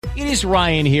It is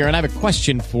Ryan here, and I have a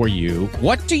question for you.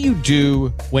 What do you do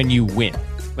when you win?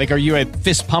 Like, are you a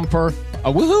fist pumper,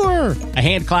 a woohooer, a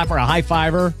hand clapper, a high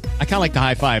fiver? I kind of like the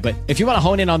high five, but if you want to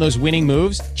hone in on those winning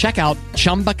moves, check out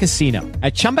Chumba Casino.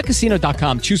 At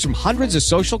ChumbaCasino.com, choose from hundreds of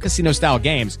social casino-style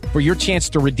games for your chance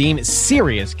to redeem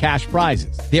serious cash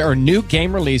prizes. There are new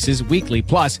game releases weekly,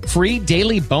 plus free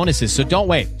daily bonuses. So don't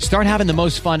wait. Start having the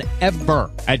most fun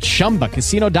ever at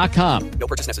ChumbaCasino.com. No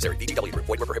purchase necessary. VGW Group.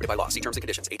 Void where prohibited by law. See terms and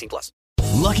conditions. 18+.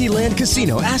 Lucky Land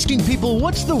Casino, asking people,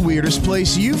 what's the weirdest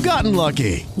place you've gotten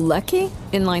lucky? Lucky?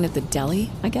 In line at the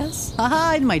deli, I guess?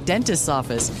 Aha, in my dentist's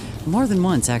office. More than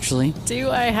once, actually.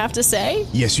 Do I have to say?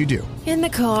 Yes, you do. In the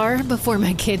car before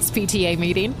my kids' PTA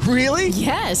meeting. Really?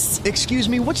 Yes. Excuse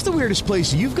me, what's the weirdest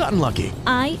place you've gotten lucky?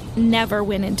 I never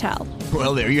win and tell.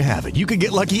 Well, there you have it. You can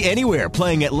get lucky anywhere,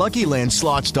 playing at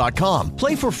LuckyLandSlots.com.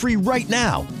 Play for free right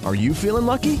now. Are you feeling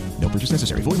lucky? No purchase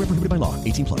necessary. Void where prohibited by law.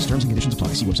 18+. Terms and conditions apply.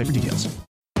 See website for details.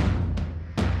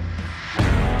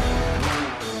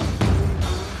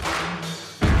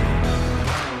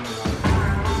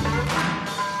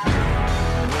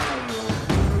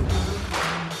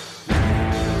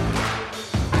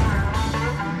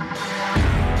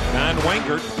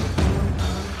 Wangert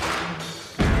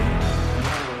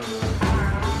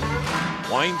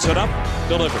winds it up,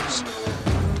 delivers.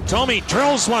 Tommy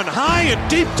drills one high and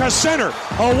deep to center.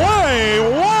 Away,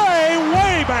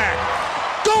 way back.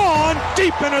 Gone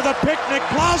deep into the picnic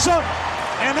plaza,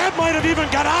 and that might have even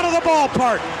got out of the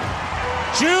ballpark.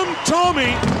 Jim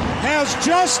Thome has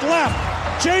just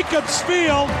left Jacobs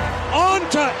Field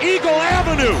onto Eagle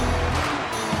Avenue.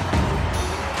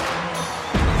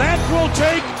 That will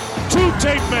take 2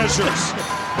 tape measures.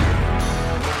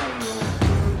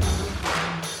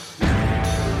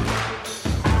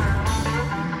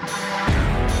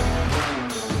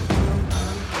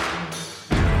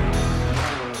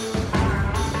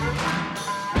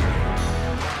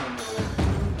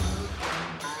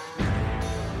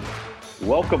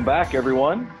 Welcome back,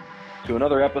 everyone, to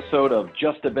another episode of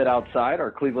Just a Bit Outside, our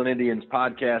Cleveland Indians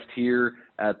podcast here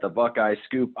at the Buckeye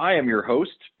Scoop. I am your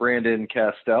host, Brandon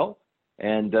Castell.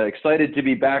 And excited to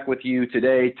be back with you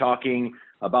today talking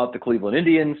about the Cleveland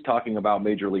Indians, talking about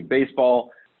Major League Baseball.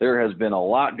 There has been a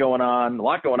lot going on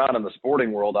in the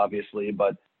sporting world, obviously,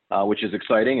 but which is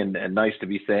exciting and nice to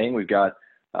be saying. We've got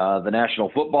the National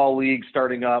Football League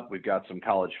starting up. We've got some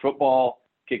college football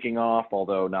kicking off,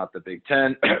 although not the Big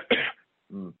Ten.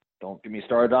 Don't get me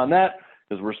started on that,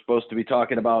 because we're supposed to be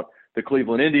talking about the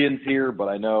Cleveland Indians here, but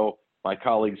I know my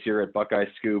colleagues here at Buckeye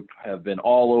Scoop have been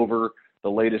all over the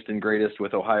latest and greatest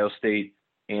with Ohio State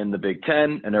and the Big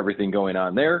Ten and everything going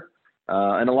on there.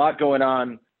 And a lot going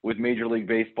on with Major League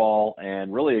Baseball,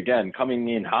 and really, again, coming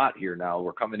in hot here now.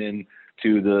 We're coming in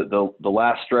to the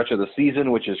last stretch of the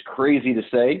season, which is crazy to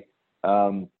say.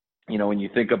 When you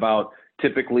think about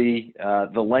typically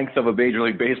the length of a Major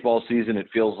League Baseball season, it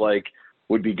feels like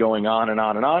would be going on and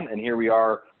on and on. And here we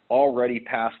are already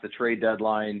past the trade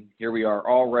deadline. Here we are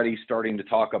already starting to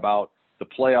talk about the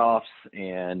playoffs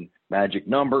and magic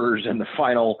numbers and the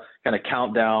final kind of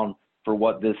countdown for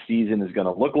what this season is going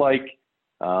to look like.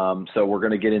 So we're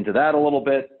going to get into that a little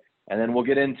bit, and then we'll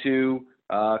get into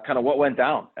kind of what went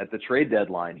down at the trade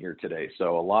deadline here today.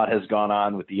 So a lot has gone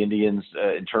on with the Indians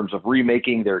in terms of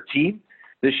remaking their team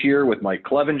this year with Mike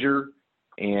Clevinger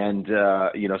and,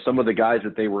 some of the guys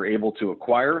that they were able to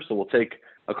acquire. So we'll take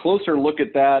a closer look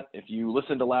at that. If you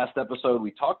listened to last episode,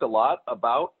 we talked a lot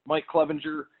about Mike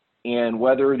Clevinger and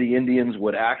whether the Indians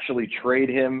would actually trade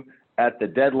him at the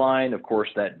deadline. Of course,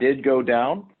 that did go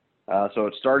down. So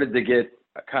it started to get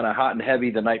kind of hot and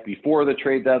heavy the night before the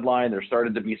trade deadline. There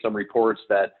started to be some reports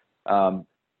that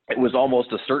it was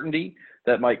almost a certainty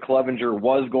that Mike Clevinger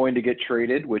was going to get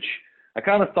traded, which I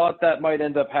kind of thought that might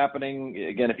end up happening.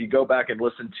 Again, if you go back and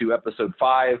listen to episode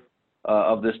 5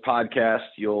 of this podcast,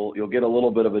 you'll get a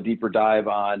little bit of a deeper dive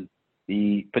on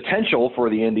the potential for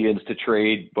the Indians to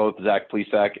trade both Zach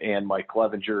Plesac and Mike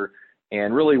Clevinger.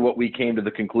 And really what we came to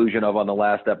the conclusion of on the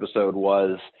last episode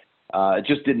was it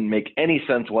just didn't make any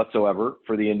sense whatsoever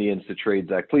for the Indians to trade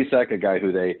Zach Plesac, a guy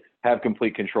who they have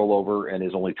complete control over and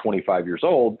is only 25 years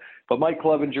old. But Mike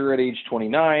Clevinger at age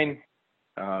 29,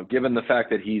 given the fact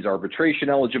that he's arbitration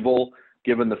eligible,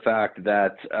 given the fact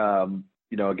that,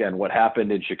 again, what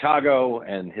happened in Chicago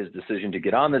and his decision to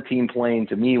get on the team plane,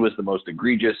 to me, was the most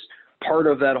egregious part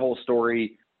of that whole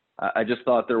story. I just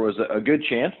thought there was a good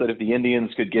chance that if the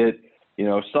Indians could get,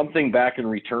 something back in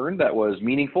return that was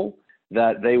meaningful,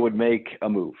 that they would make a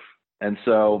move. And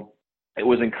so it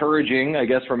was encouraging, I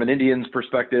guess, from an Indians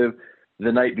perspective,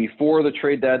 the night before the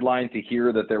trade deadline to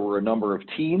hear that there were a number of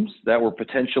teams that were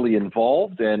potentially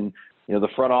involved. And, the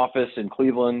front office in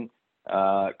Cleveland,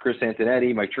 Chris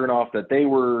Antonetti, Mike Chernoff, that they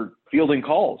were fielding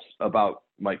calls about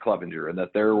Mike Clevenger and that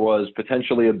there was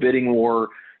potentially a bidding war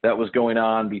that was going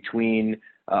on between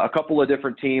a couple of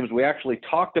different teams. We actually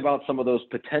talked about some of those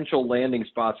potential landing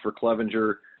spots for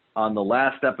Clevenger on the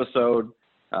last episode.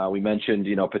 We mentioned,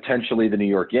 potentially the New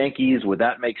York Yankees. Would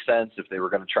that make sense if they were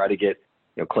going to try to get,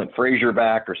 Clint Frazier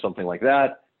back or something like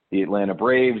that? The Atlanta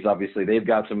Braves, obviously, they've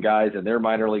got some guys in their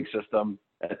minor league system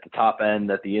at the top end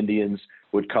that the Indians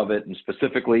would covet, and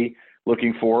specifically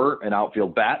looking for an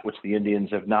outfield bat, which the Indians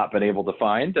have not been able to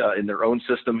find in their own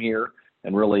system here,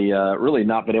 and really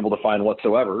not been able to find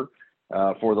whatsoever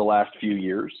for the last few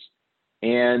years.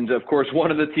 And, of course, one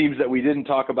of the teams that we didn't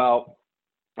talk about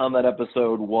on that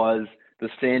episode was the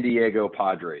San Diego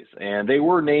Padres. And they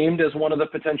were named as one of the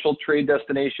potential trade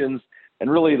destinations,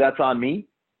 and really that's on me.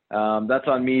 That's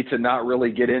on me to not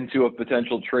really get into a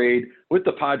potential trade with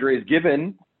the Padres,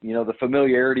 given, the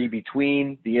familiarity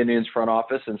between the Indians front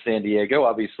office and San Diego.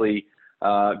 Obviously,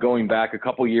 going back a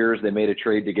couple years, they made a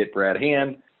trade to get Brad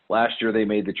Hand. Last year, they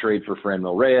made the trade for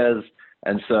Franmil Reyes.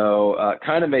 And so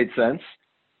kind of made sense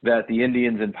that the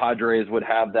Indians and Padres would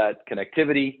have that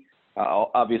connectivity.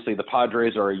 Obviously, the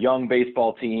Padres are a young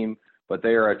baseball team, but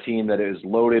they are a team that is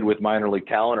loaded with minor league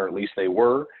talent, or at least they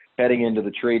were heading into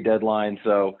the trade deadline.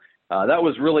 So that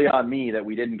was really on me that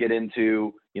we didn't get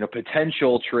into,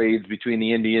 potential trades between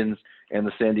the Indians and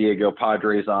the San Diego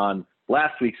Padres on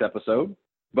last week's episode.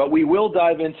 But we will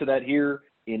dive into that here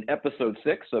in episode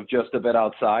 6 of Just a Bit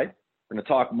Outside. We're going to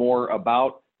talk more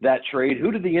about that trade.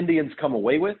 Who did the Indians come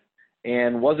away with,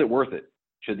 and was it worth it?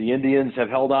 Should the Indians have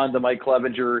held on to Mike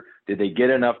Clevenger? Did they get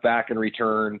enough back in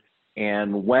return?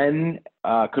 And when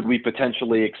could we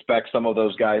potentially expect some of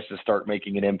those guys to start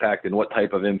making an impact, and what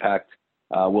type of impact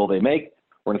will they make?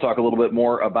 We're going to talk a little bit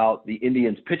more about the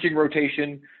Indians pitching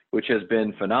rotation, which has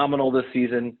been phenomenal this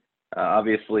season.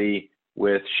 Obviously,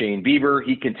 with Shane Bieber,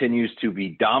 he continues to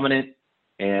be dominant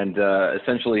and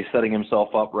essentially setting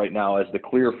himself up right now as the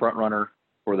clear front runner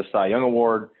for the Cy Young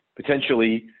Award,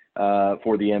 potentially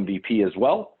for the MVP as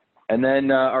well. And then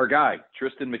our guy,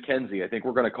 Triston McKenzie. I think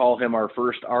we're going to call him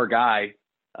our guy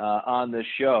on this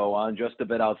show on Just a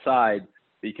Bit Outside,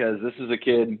 because this is a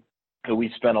kid who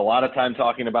we spent a lot of time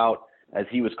talking about as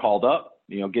he was called up,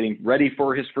 getting ready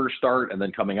for his first start and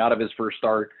then coming out of his first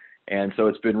start. And so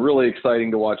it's been really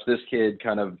exciting to watch this kid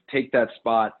kind of take that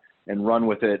spot and run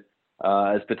with it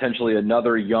as potentially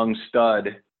another young stud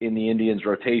in the Indians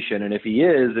rotation. And if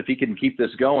he can keep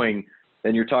this going,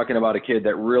 then you're talking about a kid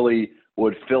that really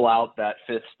would fill out that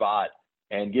 5th spot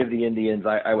and give the Indians,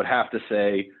 I would have to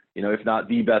say, if not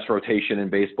the best rotation in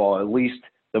baseball, at least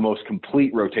the most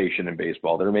complete rotation in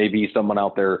baseball. There may be someone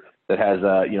out there that has,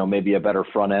 maybe a better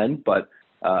front end, but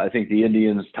I think the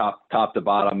Indians top to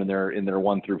bottom in their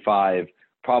 1 through 5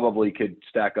 probably could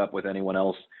stack up with anyone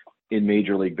else in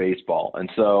Major League Baseball. And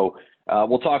so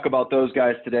we'll talk about those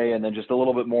guys today, and then just a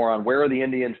little bit more on where are the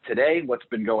Indians today, what's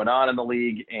been going on in the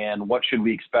league, and what should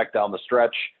we expect down the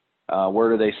stretch. Where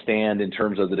do they stand in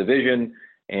terms of the division,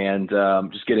 and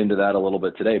just get into that a little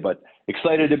bit today. But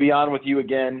excited to be on with you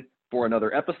again for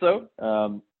another episode.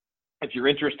 If you're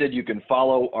interested, you can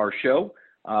follow our show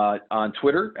on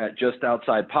Twitter at Just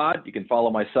Outside Pod. You can follow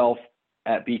myself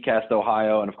at BCast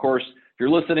Ohio. And of course, if you're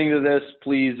listening to this,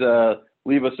 please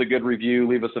leave us a good review,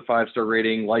 leave us a 5-star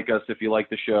rating, like us if you like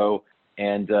the show.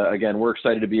 And again, we're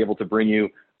excited to be able to bring you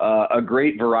a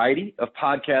great variety of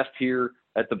podcasts here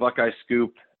at the Buckeye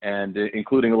Scoop, and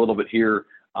including a little bit here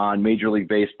on Major League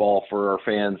Baseball for our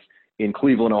fans in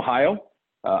Cleveland, Ohio.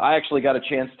 I actually got a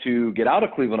chance to get out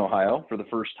of Cleveland, Ohio for the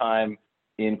first time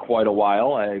in quite a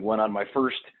while. I went on my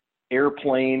first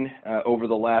airplane over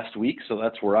the last week, so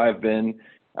that's where I've been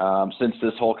since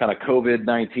this whole kind of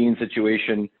COVID-19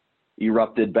 situation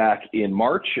erupted back in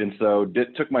March. And so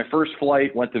took my first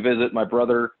flight, went to visit my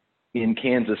brother in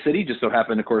Kansas City. Just so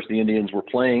happened, of course, the Indians were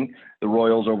playing the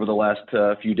Royals over the last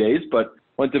few days, but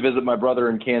went to visit my brother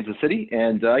in Kansas City,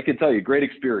 and I can tell you, great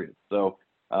experience. So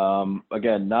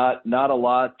again, not a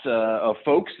lot of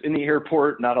folks in the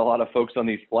airport, not a lot of folks on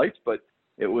these flights, but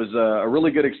it was a really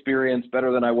good experience,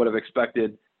 better than I would have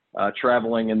expected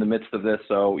traveling in the midst of this.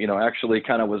 So, actually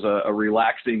kind of was a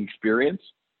relaxing experience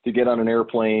to get on an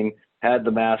airplane, had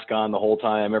the mask on the whole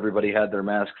time. Everybody had their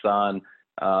masks on,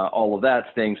 all of that,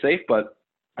 staying safe. But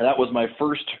that was my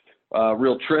first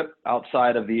real trip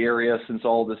outside of the area since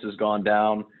all this has gone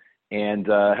down, and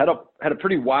had a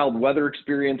pretty wild weather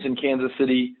experience in Kansas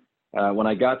City. When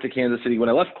I got to Kansas City, when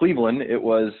I left Cleveland, it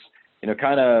was,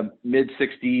 kind of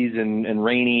mid-60s and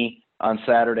rainy on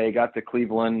Saturday. Left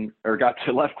Cleveland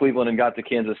and got to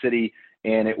Kansas City,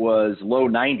 and it was low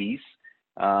 90s.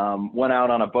 went out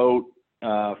on a boat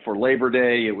for Labor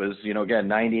Day. It was, again,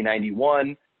 90,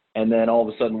 91. And then all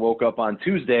of a sudden woke up on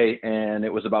Tuesday and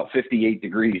it was about 58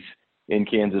 degrees in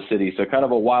Kansas City. So kind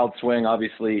of a wild swing.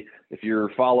 Obviously, if you're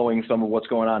following some of what's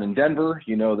going on in Denver,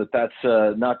 you know that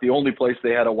that's not the only place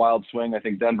they had a wild swing. I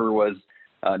think Denver was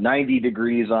 90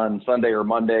 degrees on Sunday or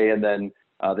Monday, and then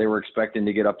they were expecting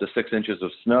to get up to 6 inches of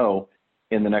snow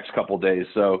in the next couple of days.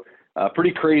 So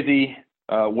pretty crazy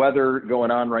weather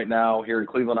going on right now here in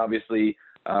Cleveland. Obviously,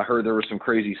 heard there were some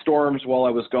crazy storms while I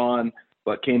was gone,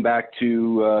 but came back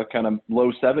to kind of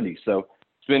low 70s. So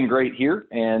it's been great here,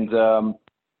 and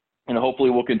hopefully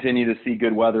we'll continue to see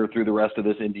good weather through the rest of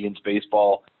this Indians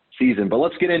baseball season. But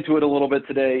let's get into it a little bit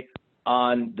today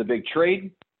on the big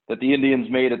trade that the Indians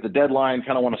made at the deadline.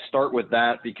 Kind of want to start with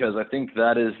that because I think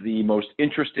that is the most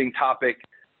interesting topic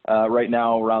right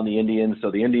now around the Indians.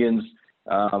 So the Indians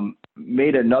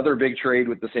made another big trade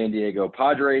with the San Diego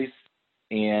Padres,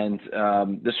 and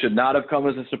this should not have come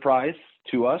as a surprise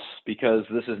to us because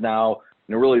this is now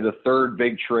really the third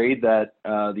big trade that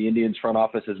the Indians front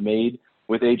office has made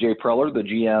with A.J. Preller, the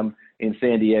GM in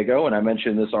San Diego. And I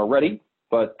mentioned this already,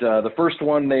 but the first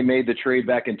one, they made the trade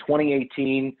back in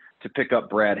 2018 to pick up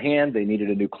Brad Hand. They needed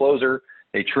a new closer.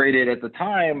 They traded, at the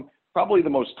time, probably the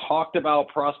most talked about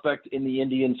prospect in the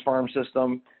Indians farm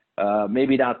system.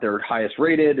 Maybe not their highest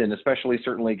rated, and especially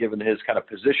certainly given his kind of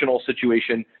positional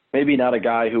situation, maybe not a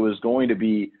guy who is going to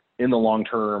be in the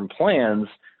long-term plans.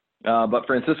 But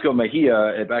Francisco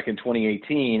Mejia, back in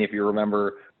 2018, if you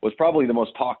remember, was probably the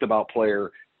most talked about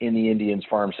player in the Indians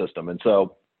farm system. And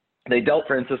so they dealt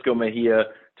Francisco Mejia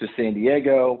to San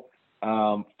Diego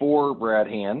for Brad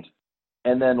Hand.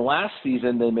 And then last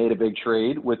season, they made a big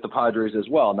trade with the Padres as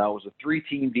well. Now, it was a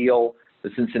 3-team deal.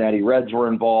 The Cincinnati Reds were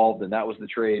involved, and that was the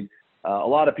trade. A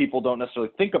lot of people don't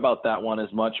necessarily think about that one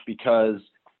as much because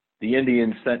the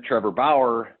Indians sent Trevor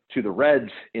Bauer to the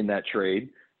Reds in that trade,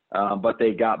 but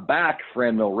they got back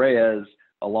Franmil Reyes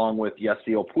along with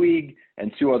Yasiel Puig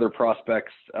and 2 other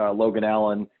prospects, Logan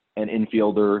Allen and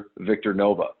infielder Victor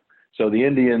Nova. So the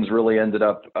Indians really ended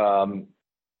up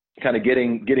kind of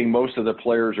getting most of the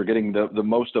players, or getting the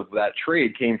most of that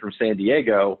trade came from San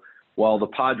Diego, while the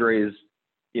Padres,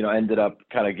 ended up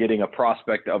kind of getting a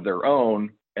prospect of their own,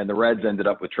 and the Reds ended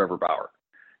up with Trevor Bauer.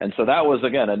 And so that was,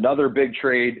 again, another big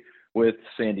trade with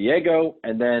San Diego.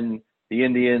 And then the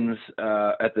Indians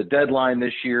at the deadline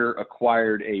this year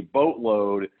acquired a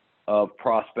boatload of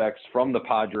prospects from the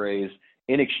Padres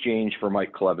in exchange for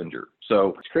Mike Clevinger.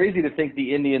 So it's crazy to think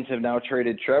the Indians have now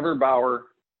traded Trevor Bauer,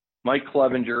 Mike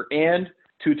Clevinger, and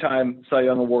 2-time Cy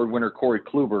Young Award winner Corey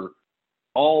Kluber,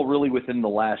 all really within the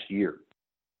last year.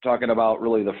 Talking about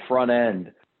really the front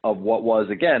end of what was,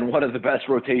 again, one of the best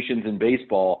rotations in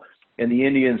baseball, and the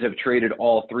Indians have traded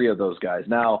all 3 of those guys.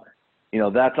 Now,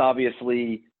 that's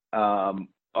obviously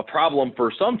a problem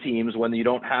for some teams when you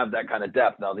don't have that kind of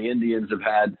depth. Now, the Indians have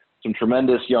had some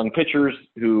tremendous young pitchers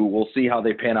who we'll see how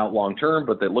they pan out long term,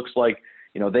 but it looks like,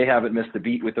 they haven't missed a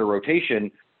beat with their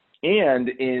rotation. And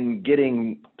in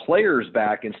getting players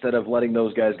back, instead of letting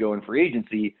those guys go in free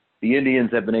agency, the Indians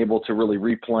have been able to really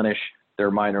replenish their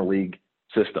minor league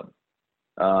system.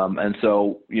 And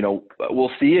so,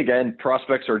 we'll see. Again,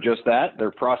 prospects are just that.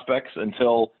 They're prospects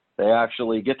until they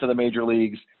actually get to the major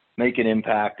leagues, make an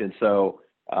impact. And so,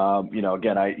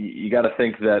 again, you got to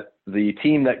think that the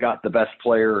team that got the best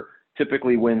player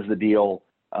typically wins the deal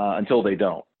until they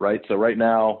don't, right? So right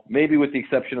now, maybe with the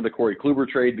exception of the Corey Kluber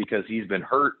trade because he's been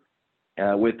hurt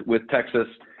with Texas,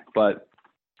 but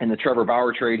in the Trevor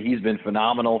Bauer trade, he's been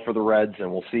phenomenal for the Reds,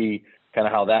 and we'll see kind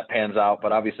of how that pans out.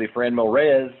 But obviously, Franmil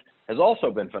Reyes has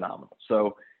also been phenomenal.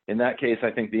 So in that case,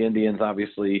 I think the Indians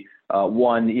obviously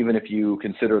won, even if you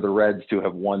consider the Reds to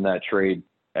have won that trade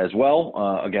as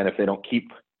well. Again, if they don't keep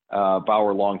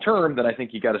Bauer long-term, then I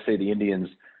think you got to say the Indians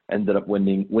ended up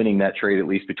winning that trade, at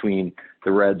least between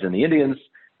the Reds and the Indians.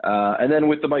 And then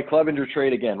with the Mike Clevinger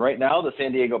trade, again, right now the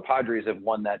San Diego Padres have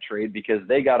won that trade because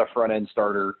they got a front-end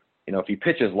starter. If he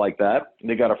pitches like that,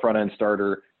 they got a front-end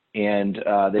starter, and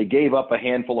they gave up a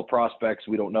handful of prospects.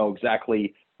 We don't know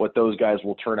exactly what those guys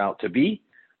will turn out to be.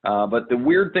 But the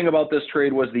weird thing about this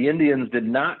trade was the Indians did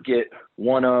not get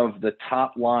one of the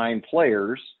top-line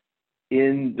players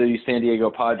in the San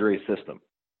Diego Padres system.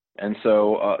 And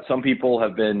so some people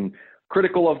have been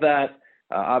critical of that.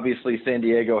 Obviously, San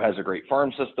Diego has a great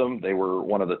farm system. They were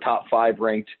one of the top 5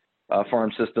 ranked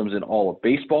farm systems in all of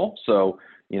baseball. So,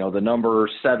 the number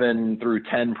 7 through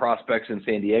 10 prospects in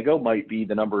San Diego might be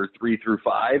the number 3 through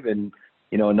 5 in,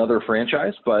 another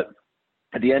franchise. But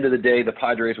at the end of the day, the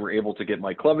Padres were able to get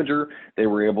Mike Clevinger. They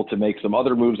were able to make some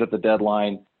other moves at the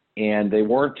deadline, and they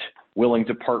weren't willing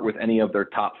to part with any of their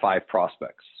top 5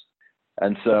 prospects.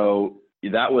 And so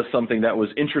that was something that was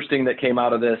interesting that came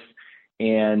out of this.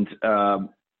 And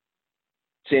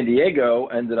San Diego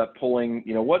ended up pulling,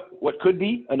 what could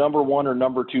be a number 1 or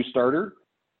number 2 starter.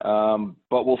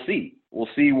 But we'll see. We'll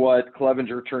see what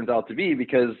Clevenger turns out to be,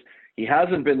 because he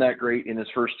hasn't been that great in his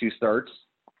first 2 starts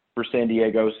for San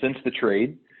Diego since the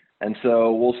trade. And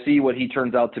so we'll see what he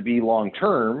turns out to be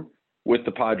long-term with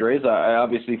the Padres. I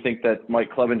obviously think that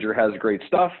Mike Clevenger has great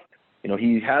stuff.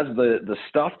 He has the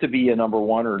stuff to be a number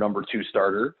 1 or number 2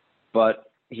 starter,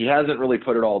 but he hasn't really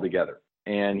put it all together.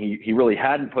 And he really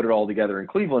hadn't put it all together in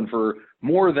Cleveland for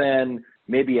more than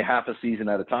maybe a half a season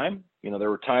at a time. There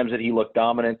were times that he looked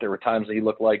dominant. There were times that he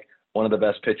looked like one of the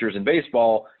best pitchers in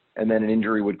baseball, and then an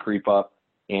injury would creep up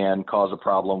and cause a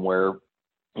problem where,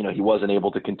 he wasn't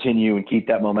able to continue and keep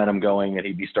that momentum going, and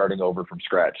he'd be starting over from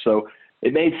scratch. So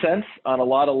it made sense on a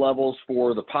lot of levels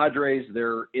for the Padres.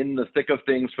 They're in the thick of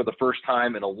things for the first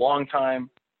time in a long time.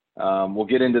 We'll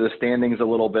get into the standings a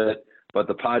little bit, but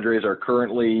the Padres are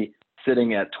currently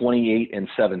sitting at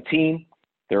 28-17.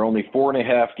 They're only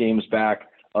 4.5 games back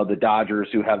of the Dodgers,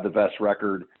 who have the best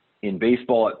record in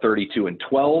baseball at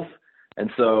 32-12. And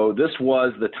so this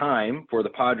was the time for the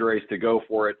Padres to go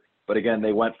for it. But again,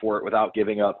 they went for it without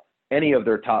giving up any of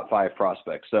their top 5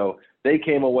 prospects. So they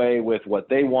came away with what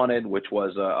they wanted, which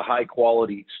was a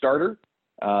high-quality starter.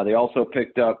 They also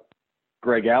picked up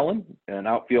Greg Allen, an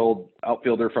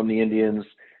outfielder from the Indians,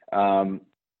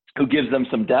 who gives them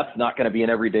some depth. Not going to be an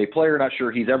everyday player. Not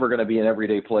sure he's ever going to be an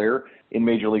everyday player in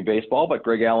Major League Baseball, but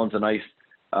Greg Allen's a nice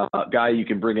guy you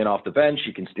can bring in off the bench.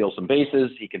 He can steal some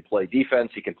bases. He can play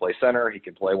defense. He can play center. He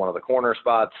can play one of the corner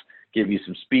spots, give you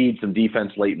some speed, some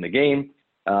defense late in the game.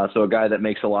 So a guy that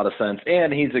makes a lot of sense.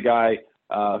 And he's a guy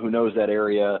who knows that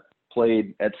area,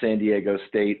 played at San Diego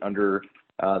State under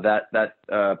that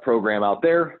program out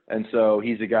there. And so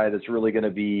he's a guy that's really going to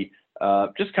be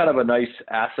just kind of a nice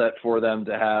asset for them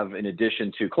to have in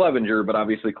addition to Clevenger. But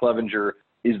obviously Clevenger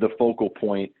is the focal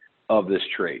point of this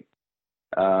trade.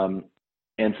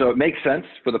 And so it makes sense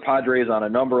for the Padres on a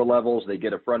number of levels. They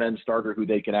get a front-end starter who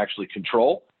they can actually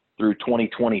control through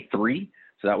 2023.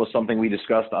 So that was something we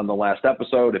discussed on the last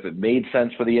episode. If it made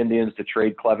sense for the Indians to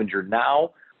trade Clevenger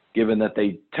now, given that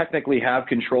they technically have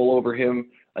control over him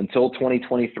until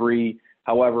 2023.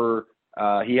 However,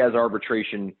 he has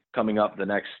arbitration coming up the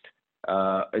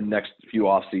next few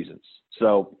off seasons.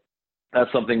 So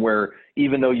that's something where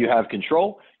even though you have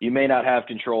control, you may not have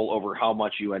control over how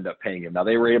much you end up paying him. Now,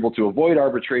 they were able to avoid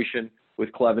arbitration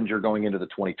with Clevenger going into the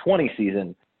 2020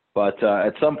 season, but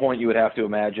at some point you would have to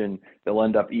imagine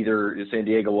San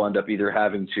Diego will end up either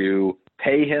having to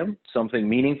pay him something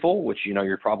meaningful, which,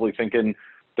 you're probably thinking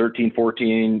 13,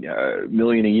 14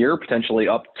 million a year, potentially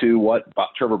up to what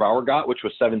Trevor Bauer got, which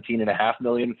was $17.5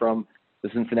 million from the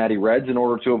Cincinnati Reds in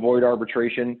order to avoid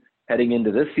arbitration heading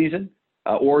into this season.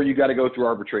 Or you got to go through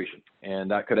arbitration, and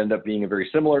that could end up being a very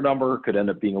similar number, could end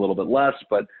up being a little bit less,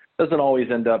 but doesn't always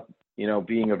end up,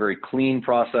 being a very clean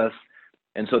process.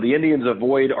 And so the Indians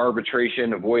avoid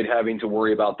arbitration, avoid having to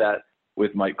worry about that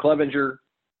with Mike Clevenger,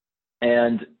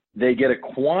 and they get a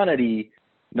quantity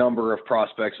number of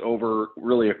prospects over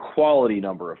really a quality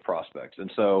number of prospects.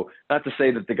 And so not to say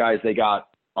that the guys they got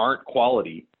aren't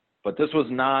quality, but this was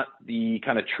not the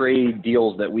kind of trade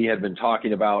deals that we had been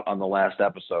talking about on the last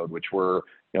episode, which were,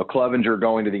 Clevenger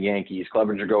going to the Yankees,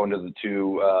 Clevenger going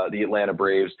to the Atlanta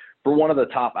Braves for one of the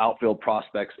top outfield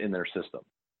prospects in their system.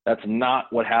 That's not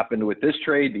what happened with this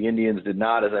trade. The Indians did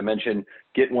not, as I mentioned,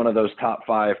 get one of those top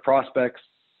 5 prospects,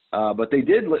 but they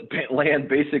did land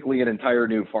basically an entire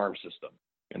new farm system.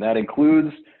 And that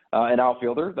includes an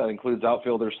outfielder. That includes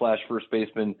outfielder / first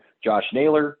baseman Josh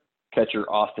Naylor, catcher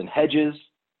Austin Hedges,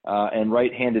 and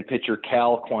right-handed pitcher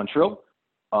Cal Quantrill,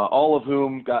 all of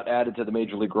whom got added to the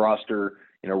Major League roster,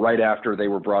 right after they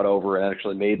were brought over and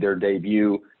actually made their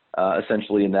debut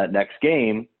essentially in that next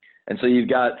game. And so you've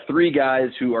got 3 guys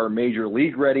who are Major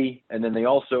League ready, and then they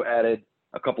also added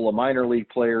a couple of minor league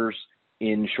players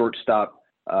in shortstop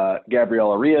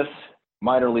Gabriel Arias,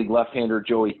 minor league left-hander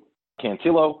Joey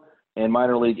Cantillo, and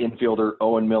minor league infielder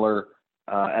Owen Miller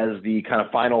as the kind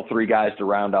of final 3 guys to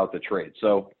round out the trade.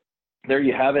 So there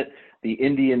you have it. The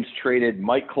Indians traded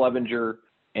Mike Clevenger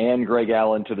and Greg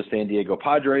Allen to the San Diego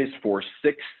Padres for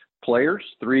 6 players,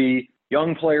 3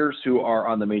 young players who are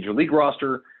on the Major League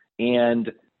roster,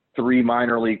 and 3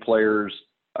 minor league players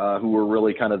who were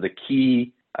really kind of the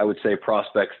key, I would say,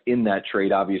 prospects in that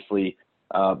trade, obviously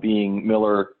being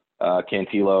Miller,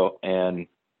 Cantillo, and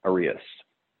Arias.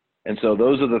 And so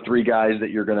those are the 3 guys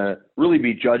that you're going to really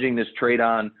be judging this trade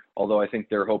on, although I think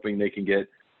they're hoping they can get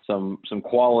some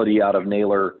quality out of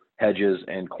Naylor, Hedges,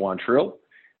 and Quantrill.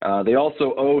 They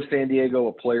also owe San Diego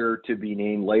a player to be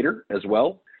named later as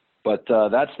well. But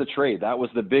that's the trade. That was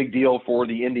the big deal for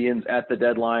the Indians at the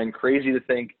deadline. Crazy to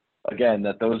think, again,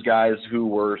 that those guys who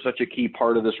were such a key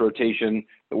part of this rotation,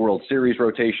 the World Series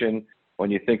rotation, when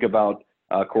you think about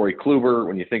Corey Kluber,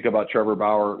 when you think about Trevor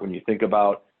Bauer, when you think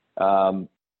about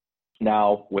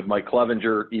now with Mike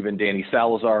Clevenger, even Danny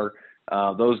Salazar,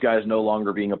 those guys no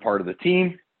longer being a part of the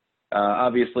team.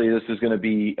 Obviously, this is going to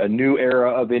be a new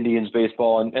era of Indians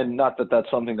baseball, and not that that's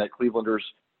something that Clevelanders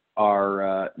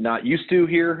are not used to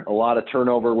here. A lot of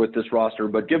turnover with this roster,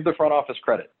 but give the front office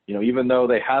credit. Even though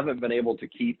they haven't been able to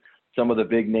keep some of the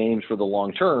big names for the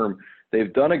long term,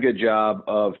 they've done a good job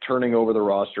of turning over the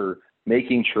roster,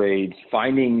 making trades,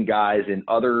 finding guys in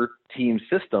other team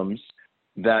systems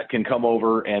that can come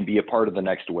over and be a part of the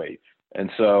next wave. And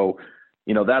so,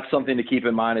 that's something to keep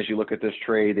in mind as you look at this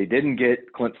trade. They didn't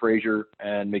get Clint Frazier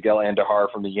and Miguel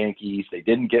Andujar from the Yankees. They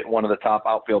didn't get one of the top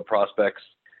outfield prospects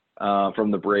from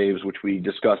the Braves, which we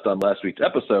discussed on last week's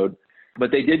episode.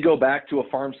 But they did go back to a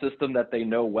farm system that they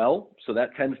know well. So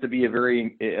that tends to be a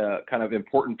very kind of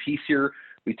important piece here.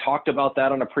 We talked about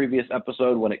that on a previous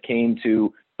episode when it came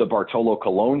to the Bartolo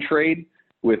Colon trade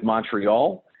with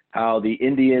Montreal, how the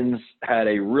Indians had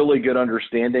a really good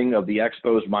understanding of the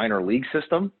Expos minor league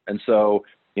system. And so,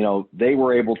 they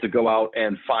were able to go out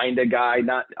and find a guy.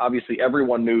 Not obviously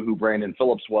everyone knew who Brandon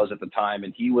Phillips was at the time,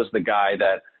 and he was the guy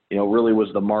that, really was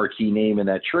the marquee name in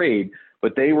that trade.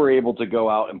 But they were able to go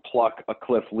out and pluck a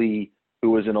Cliff Lee,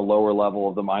 who was in a lower level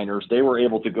of the minors. They were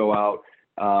able to go out,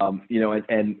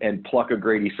 and pluck a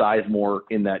Grady Sizemore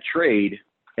in that trade.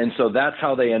 And so that's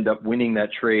how they end up winning that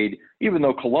trade. Even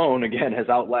though Colon, again, has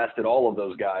outlasted all of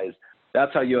those guys,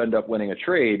 that's how you end up winning a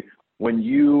trade when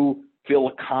you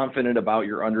feel confident about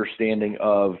your understanding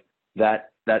of that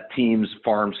team's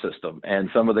farm system and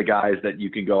some of the guys that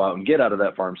you can go out and get out of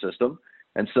that farm system.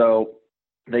 And so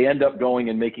they end up going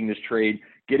and making this trade,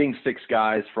 getting 6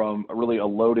 guys from really a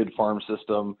loaded farm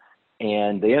system.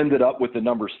 And they ended up with the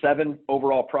number 7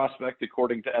 overall prospect,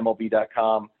 according to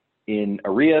MLB.com, in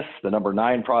Arias, the number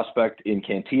 9 prospect in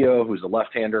Cantillo, who's a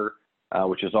left-hander,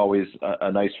 which is always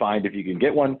a nice find if you can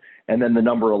get one. And then the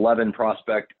number 11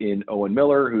 prospect in Owen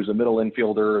Miller, who's a middle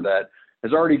infielder that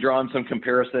has already drawn some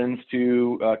comparisons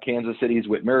to Kansas City's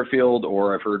Whit Merrifield,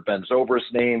 or I've heard Ben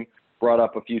Zobrist's name brought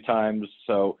up a few times.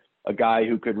 So a guy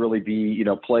who could really be,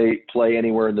 play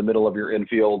anywhere in the middle of your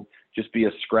infield, just be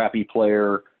a scrappy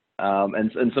player,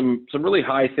 and some really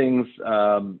high things,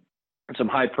 some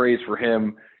high praise for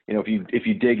him. If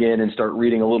you dig in and start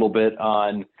reading a little bit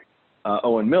on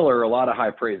Owen Miller, a lot of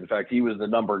high praise. In fact, he was the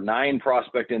number 9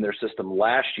 prospect in their system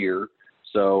last year.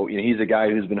 So he's a guy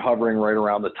who's been hovering right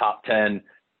around the top 10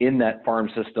 in that farm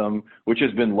system, which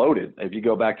has been loaded. If you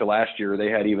go back to last year, they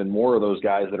had even more of those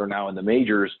guys that are now in the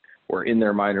majors or in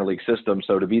their minor league system.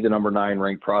 So to be the number 9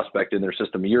 ranked prospect in their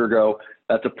system a year ago,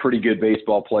 that's a pretty good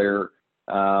baseball player.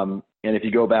 And if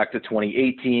you go back to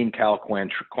 2018, Cal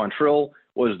Quantrill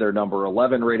was their number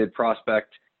 11 rated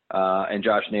prospect, and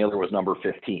Josh Naylor was number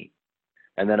 15.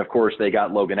 And then, of course, they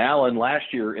got Logan Allen last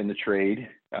year in the trade,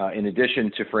 in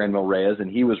addition to Franmil Reyes,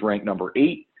 and he was ranked number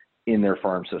 8 in their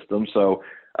farm system. So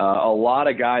a lot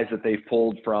of guys that they've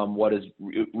pulled from what is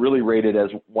really rated as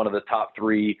one of the top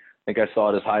 3, I think I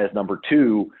saw it as high as number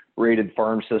 2 rated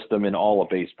farm system in all of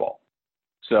baseball.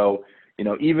 So,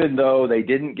 even though they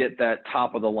didn't get that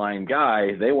top of the line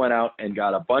guy, they went out and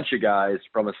got a bunch of guys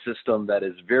from a system that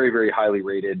is very, very highly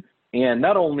rated, and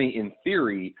not only in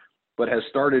theory, but has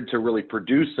started to really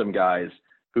produce some guys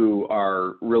who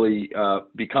are really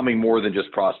becoming more than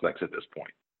just prospects at this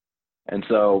point. And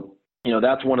so,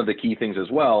 that's one of the key things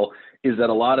as well, is that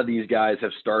a lot of these guys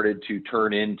have started to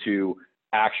turn into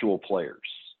actual players.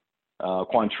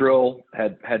 Quantrill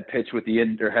had pitched with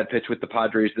the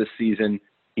Padres this season.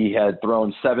 He had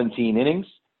thrown 17 innings,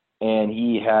 and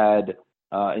he had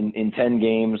in 10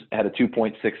 games had a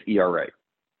 2.6 ERA.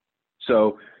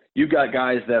 So you've got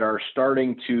guys that are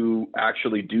starting to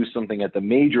actually do something at the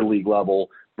major league level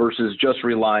versus just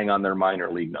relying on their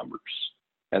minor league numbers.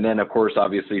 And then, of course,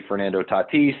 obviously, Fernando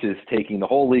Tatis is taking the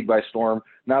whole league by storm.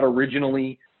 Not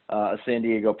originally a San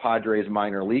Diego Padres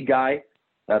minor league guy.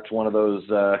 That's one of those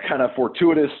kind of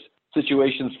fortuitous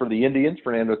situations for the Indians.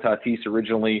 Fernando Tatis,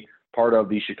 originally part of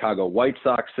the Chicago White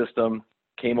Sox system,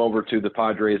 came over to the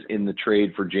Padres in the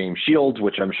trade for James Shields,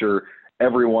 which I'm sure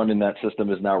everyone in that system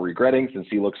is now regretting, since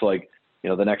he looks like,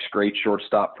 the next great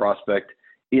shortstop prospect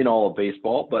in all of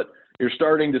baseball. But you're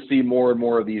starting to see more and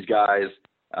more of these guys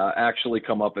actually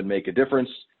come up and make a difference.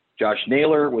 Josh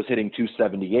Naylor was hitting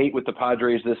 278 with the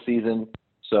Padres this season.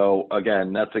 So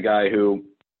again, that's a guy who,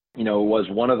 was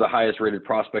one of the highest rated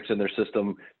prospects in their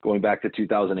system going back to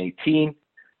 2018.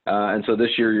 And so this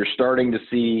year you're starting to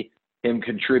see him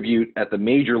contribute at the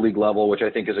major league level, which I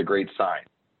think is a great sign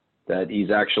that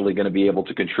he's actually going to be able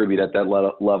to contribute at that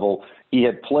level. He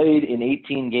had played in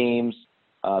 18 games,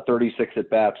 36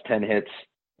 at-bats, 10 hits,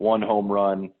 1 home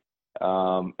run,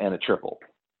 and a triple.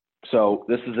 So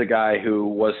this is a guy who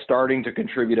was starting to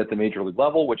contribute at the major league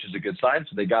level, which is a good sign.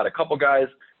 So they got a couple guys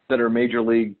that are major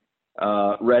league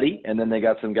ready, and then they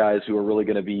got some guys who are really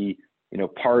going to be,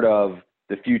 part of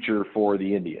the future for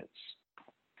the Indians.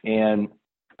 And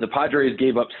the Padres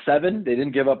gave up 7. They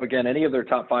didn't give up, again, any of their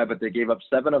top 5, but they gave up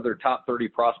 7 of their top 30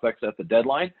 prospects at the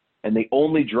deadline, and they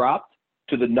only dropped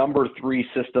to the number 3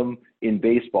 system in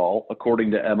baseball,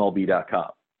 according to MLB.com.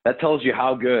 That tells you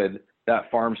how good that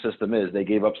farm system is. They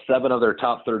gave up 7 of their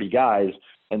top 30 guys,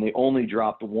 and they only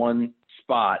dropped 1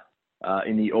 spot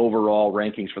in the overall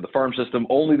rankings for the farm system.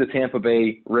 Only the Tampa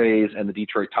Bay Rays and the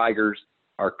Detroit Tigers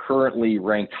are currently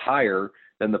ranked higher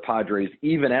than the Padres,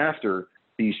 even after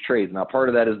these trades. Now, part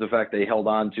of that is the fact they held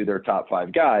on to their top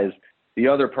 5 guys. The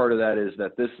other part of that is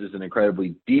that this is an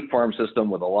incredibly deep farm system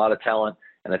with a lot of talent,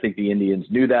 and I think the Indians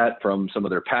knew that from some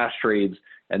of their past trades,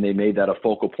 and they made that a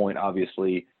focal point,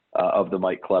 obviously, of the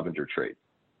Mike Clevinger trade.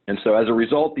 And so as a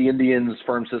result, the Indians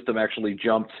farm system actually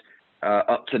jumped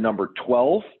up to number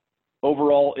 12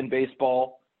 overall in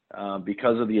baseball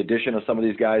because of the addition of some of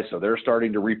these guys. So they're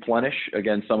starting to replenish,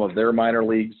 again, some of their minor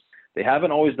leagues. They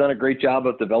haven't always done a great job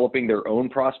of developing their own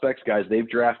prospects, guys they've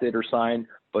drafted or signed,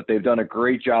 but they've done a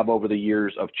great job over the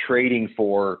years of trading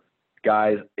for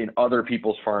guys in other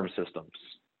people's farm systems.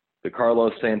 The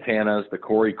Carlos Santanas, the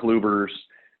Corey Klubers,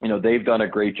 they've done a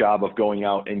great job of going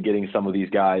out and getting some of these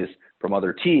guys from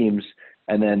other teams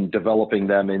and then developing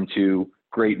them into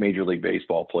great Major League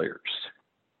Baseball players.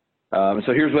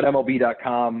 So here's what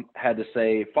MLB.com had to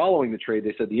say following the trade.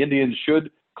 They said the Indians should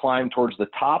climb towards the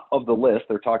top of the list.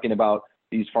 They're talking about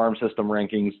these farm system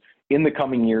rankings in the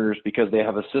coming years because they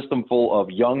have a system full of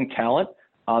young talent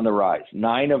on the rise.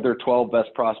 9 of their 12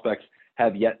 best prospects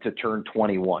have yet to turn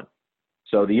 21.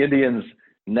 So the Indians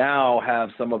now have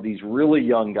some of these really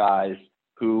young guys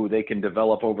who they can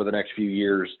develop over the next few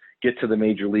years, get to the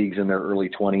major leagues in their early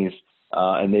 20s,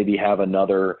 and maybe have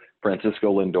another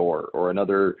Francisco Lindor or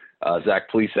another Zach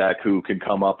Plesac who can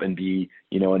come up and be,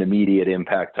 an immediate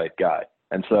impact type guy.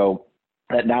 And so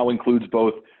that now includes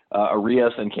both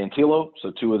Arias and Cantillo,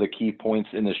 so 2 of the key points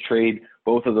in this trade.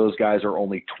 Both of those guys are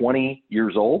only 20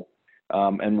 years old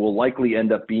and will likely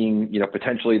end up being,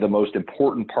 potentially the most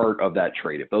important part of that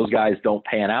trade. If those guys don't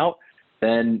pan out,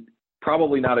 then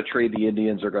probably not a trade the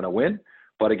Indians are going to win.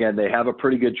 But again, they have a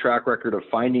pretty good track record of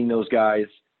finding those guys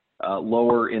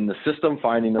lower in the system,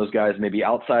 finding those guys maybe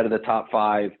outside of the top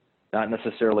 5, not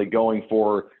necessarily going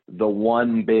for the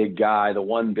one big guy, the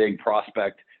one big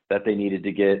prospect that they needed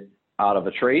to get out of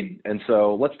a trade. And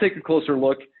so let's take a closer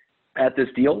look at this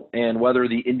deal and whether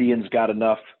the Indians got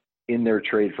enough in their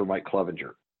trade for Mike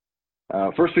Clevinger.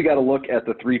 First, we got to look at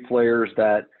the 3 players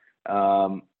that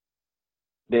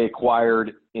they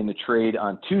acquired in the trade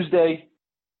on Tuesday.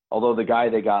 Although the guy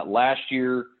they got last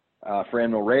year,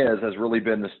 Franmil Reyes, has really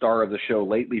been the star of the show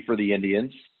lately for the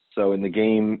Indians. So in the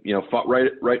game,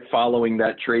 right following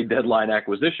that trade deadline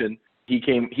acquisition, he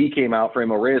came out,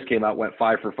 Franmil Reyes came out, went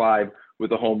 5 for 5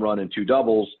 with a home run and 2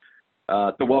 doubles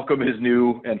to welcome his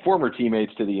new and former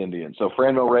teammates to the Indians. So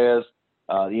Franmil Reyes,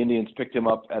 the Indians picked him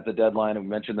up at the deadline, and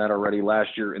we mentioned that already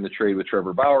last year in the trade with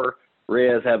Trevor Bauer.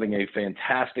 Reyes having a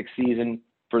fantastic season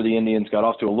for the Indians, got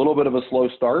off to a little bit of a slow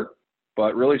start,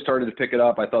 but really started to pick it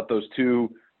up. I thought those 2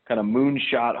 kind of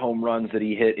moonshot home runs that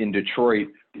he hit in Detroit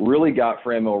really got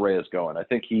Franmil Reyes going. I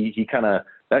think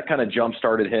that kind of jump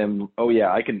started him. Oh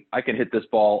yeah, I can hit this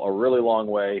ball a really long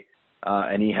way,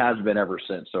 and he has been ever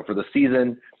since. So for the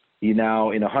season, he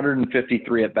now in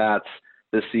 153 at bats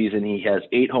this season, he has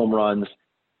 8 home runs,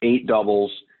 8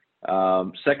 doubles,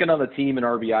 second on the team in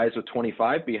RBIs with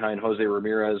 25 behind Jose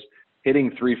Ramirez,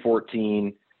 hitting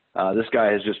 .314. This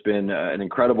guy has just been an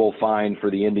incredible find for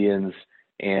the Indians,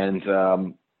 and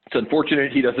it's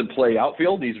unfortunate he doesn't play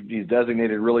outfield. He's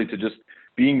designated really to just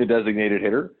being the designated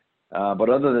hitter. But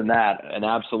other than that, an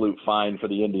absolute find for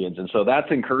the Indians. And so that's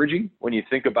encouraging when you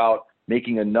think about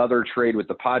making another trade with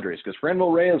the Padres, because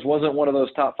Franmil Reyes wasn't one of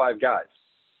those top 5 guys.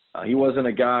 He wasn't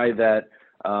a guy that,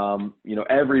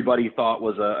 everybody thought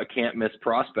was a can't-miss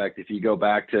prospect. If you go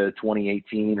back to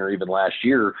 2018 or even last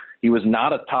year, he was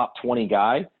not a top 20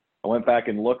 guy. I went back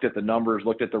and looked at the numbers,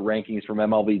 looked at the rankings from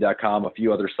MLB.com, a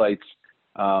few other sites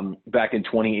back in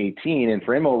 2018, and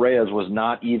Franmil Reyes was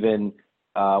not even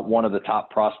one of the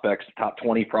top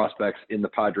 20 prospects in the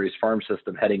Padres farm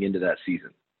system heading into that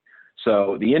season.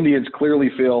 So the Indians clearly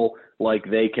feel like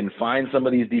they can find some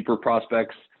of these deeper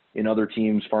prospects in other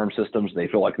teams' farm systems. They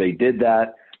feel like they did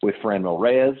that with Franmil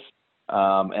Reyes.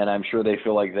 And I'm sure they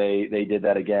feel like they did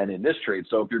that again in this trade.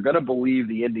 So if you're going to believe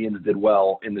the Indians did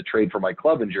well in the trade for Mike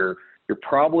Clevinger, you're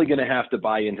probably going to have to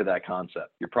buy into that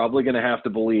concept. You're probably going to have to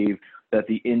believe that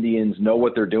the Indians know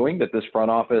what they're doing, that this front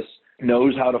office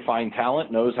knows how to find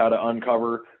talent, knows how to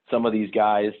uncover some of these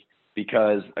guys,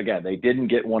 because, again, they didn't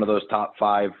get one of those top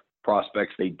 5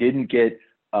 prospects. They didn't get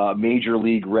a major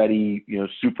league ready,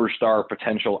 superstar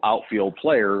potential outfield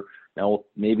player. Now,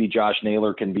 maybe Josh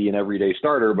Naylor can be an everyday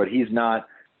starter, but he's not,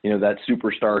 that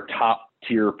superstar top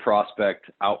tier prospect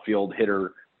outfield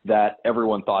hitter that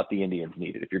everyone thought the Indians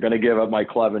needed. If you're going to give up Mike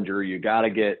Clevinger, you got to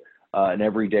get an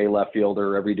everyday left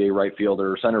fielder, everyday right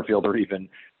fielder, center fielder, even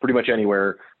pretty much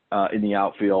anywhere in the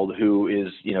outfield who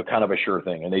is, kind of a sure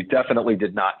thing. And they definitely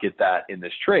did not get that in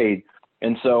this trade.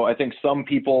 And so I think some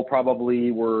people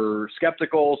probably were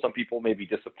skeptical. Some people may be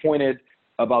disappointed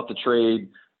about the trade,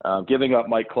 giving up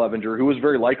Mike Clevinger, who was a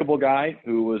very likable guy,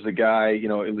 who was a guy,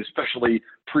 especially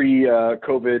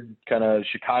pre-COVID kind of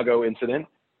Chicago incident,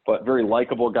 but very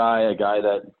likable guy, a guy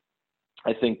that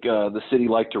I think the city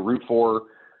liked to root for.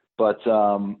 But,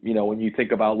 when you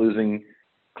think about losing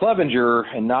Clevinger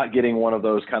and not getting one of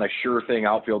those kind of sure thing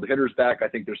outfield hitters back, I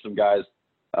think there's some guys,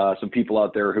 some people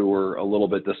out there who were a little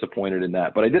bit disappointed in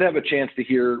that. But I did have a chance to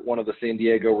hear one of the San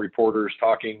Diego reporters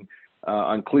talking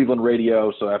on Cleveland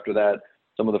radio. So after that,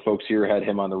 some of the folks here had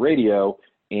him on the radio.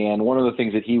 And one of the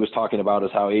things that he was talking about is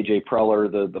how A.J.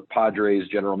 Preller, the Padres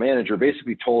general manager,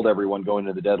 basically told everyone going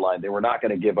into the deadline they were not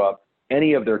going to give up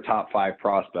any of their top 5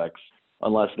 prospects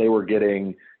unless they were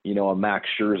getting, a Max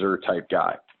Scherzer type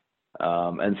guy.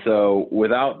 And so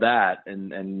without that,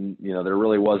 and there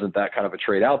really wasn't that kind of a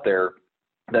trade out there,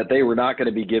 that they were not going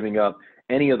to be giving up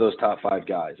any of those top 5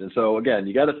 guys. And so, again,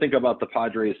 you got to think about the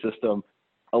Padres system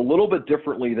a little bit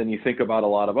differently than you think about a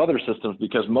lot of other systems,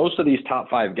 because most of these top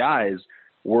 5 guys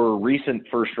were recent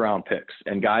first-round picks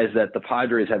and guys that the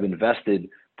Padres have invested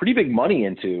pretty big money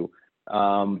into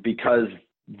because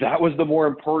that was the more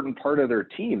important part of their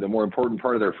team, the more important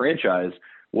part of their franchise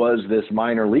was this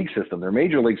minor league system. Their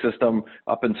major league system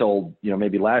up until,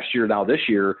 maybe last year, now this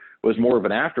year, was more of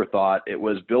an afterthought. It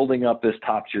was building up this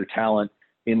top-tier talent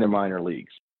in the minor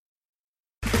leagues.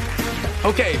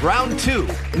 Okay, round 2.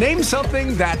 Name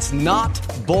something that's not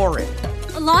boring.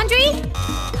 A laundry?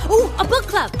 Ooh, a book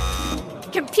club.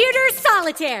 Computer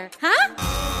solitaire, huh?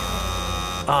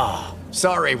 Ah,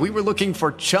 sorry, we were looking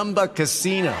for Chumba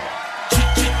Casino.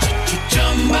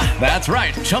 That's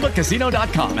right,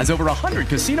 ChumbaCasino.com has over 100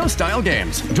 casino-style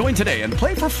games. Join today and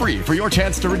play for free for your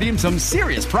chance to redeem some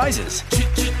serious prizes.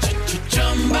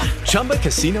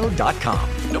 ChumbaCasino.com.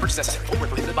 No purchase necessary. Void where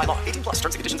prohibited by law. 18+. Terms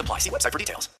and conditions apply. See website for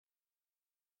details.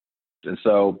 And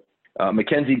so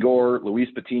Mackenzie Gore, Luis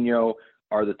Patino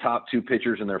are the top 2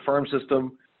 pitchers in their farm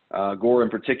system. Gore in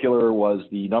particular was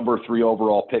the number 3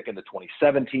 overall pick in the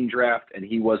 2017 draft, and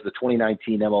he was the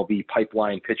 2019 MLB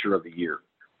Pipeline Pitcher of the Year.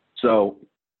 So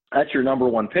that's your number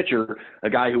 1 pitcher, a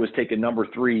guy who was taken number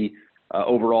 3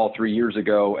 overall 3 years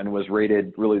ago and was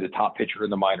rated really the top pitcher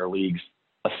in the minor leagues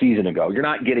a season ago. You're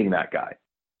not getting that guy.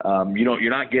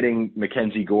 You're not getting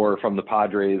Mackenzie Gore from the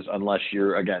Padres unless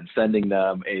you're, again, sending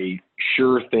them a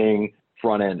sure thing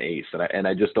front-end ace. And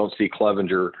I just don't see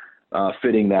Clevinger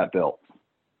fitting that bill.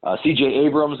 C.J.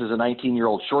 Abrams is a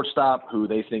 19-year-old shortstop who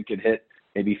they think can hit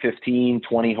maybe 15,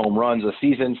 20 home runs a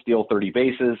season, steal 30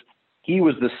 bases. He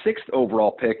was the 6th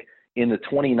overall pick in the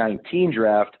 2019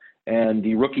 draft and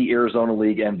the Rookie Arizona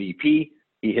League MVP.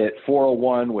 He hit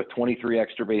 .401 with 23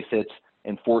 extra base hits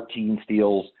and 14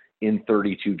 steals in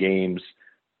 32 games.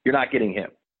 You're not getting him.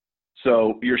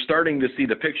 So you're starting to see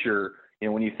the picture,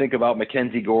 when you think about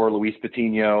Mackenzie Gore, Luis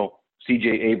Patino, C.J.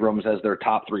 Abrams as their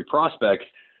top 3 prospects,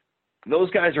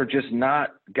 those guys are just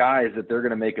not guys that they're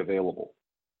going to make available.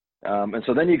 And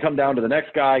so then you come down to the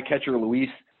next guy, catcher Luis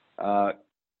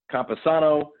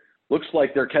Campusano, looks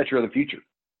like their catcher of the future.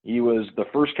 He was the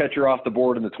first catcher off the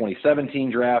board in the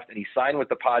 2017 draft, and he signed with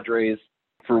the Padres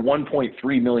for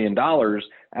 $1.3 million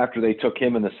after they took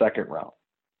him in the 2nd round.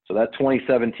 So that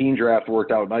 2017 draft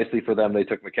worked out nicely for them. They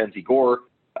took Mackenzie Gore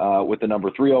with the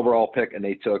number 3 overall pick, and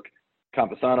they took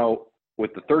Campusano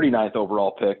with the 39th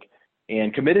overall pick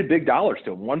and committed big dollars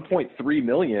to him. $1.3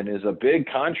 million is a big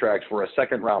contract for a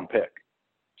 2nd-round pick.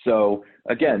 So,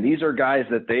 again, these are guys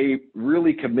that they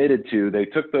really committed to. They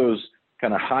took those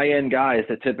kind of high-end guys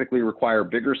that typically require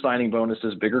bigger signing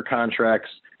bonuses, bigger contracts,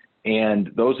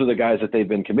 and those are the guys that they've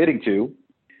been committing to.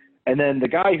 And then the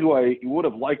guy who I would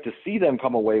have liked to see them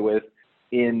come away with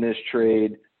in this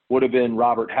trade would have been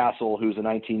Robert Hassell, who's a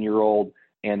 19-year-old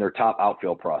and their top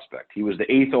outfield prospect. He was the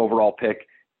 8th overall pick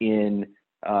in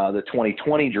the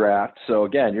 2020 draft. So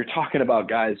again, you're talking about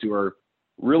guys who are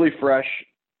really fresh,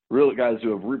 real guys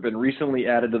who have been recently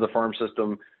added to the farm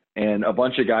system, and a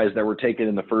bunch of guys that were taken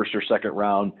in the first or second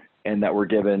round and that were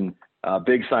given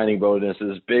big signing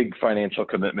bonuses, big financial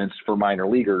commitments for minor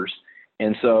leaguers.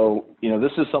 And so,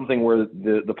 this is something where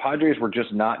the Padres were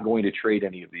just not going to trade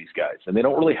any of these guys, and they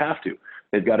don't really have to.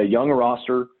 They've got a young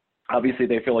roster. Obviously,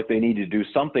 they feel like they need to do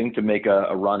something to make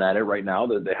a run at it right now.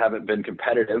 They haven't been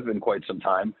competitive in quite some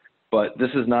time, but this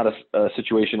is not a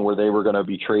situation where they were going to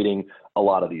be trading a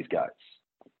lot of these guys.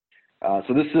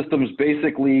 So this system's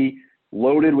basically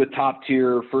loaded with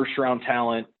top-tier first-round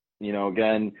talent.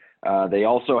 Again, they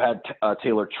also had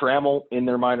Taylor Trammell in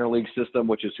their minor league system,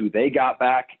 which is who they got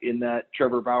back in that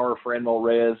Trevor Bauer, Franmil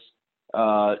Reyes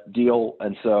deal.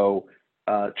 And so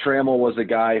Trammell was a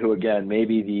guy who, again,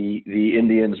 maybe the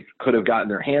Indians could have gotten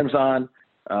their hands on.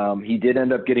 He did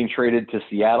end up getting traded to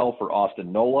Seattle for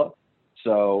Austin Nola.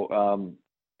 So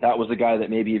that was a guy that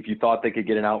maybe if you thought they could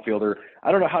get an outfielder.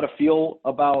 I don't know how to feel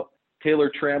about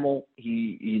Taylor Trammell.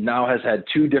 He now has had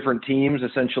 2 different teams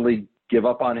essentially give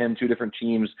up on him, 2 different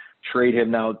teams trade him.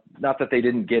 Now, not that they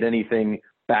didn't get anything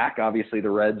back. Obviously, the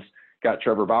Reds got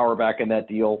Trevor Bauer back in that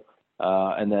deal.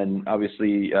 And then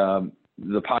obviously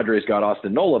the Padres got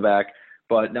Austin Nola back.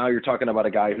 But now you're talking about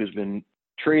a guy who's been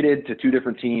traded to 2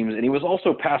 different teams. And he was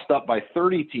also passed up by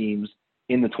 30 teams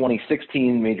in the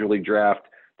 2016 Major League Draft,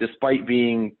 despite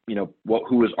being, the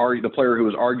player who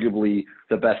was arguably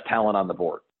the best talent on the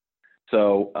board.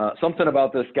 So something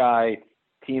about this guy,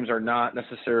 teams are not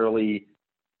necessarily,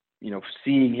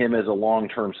 seeing him as a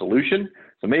long-term solution.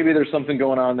 So maybe there's something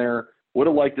going on there. Would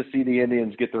have liked to see the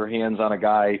Indians get their hands on a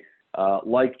guy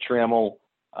like Trammell,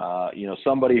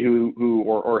 somebody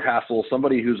or Hassel,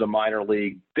 somebody who's a minor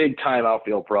league, big-time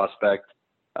outfield prospect.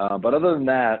 But other than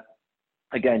that,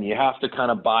 again, you have to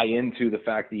kind of buy into the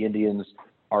fact the Indians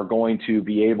are going to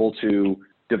be able to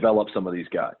develop some of these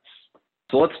guys.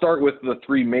 So let's start with the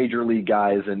 3 major league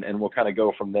guys, and we'll kind of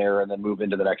go from there and then move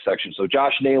into the next section. So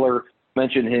Josh Naylor,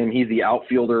 mentioned him. He's the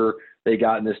outfielder they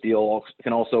got in this deal,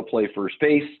 can also play first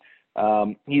base.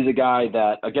 He's a guy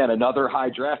that, again, another high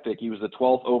draft pick. He was the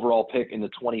 12th overall pick in the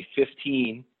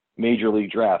 2015 Major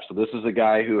League Draft. So this is a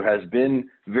guy who has been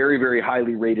very, very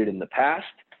highly rated in the past,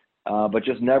 but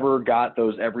just never got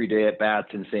those everyday at-bats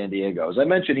in San Diego. As I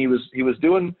mentioned, he was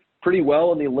doing pretty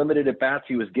well in the limited at-bats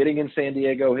he was getting in San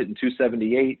Diego, hitting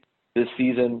 .278 this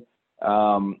season.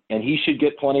 And he should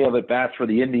get plenty of at-bats for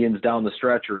the Indians down the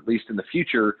stretch, or at least in the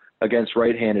future, against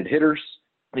right-handed hitters.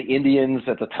 The Indians,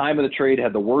 at the time of the trade,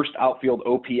 had the worst outfield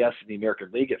OPS in the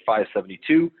American League at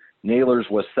 .572. Naylor's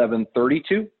was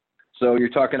 .732. So you're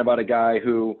talking about a guy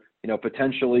who,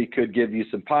 potentially could give you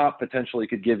some pop, potentially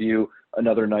could give you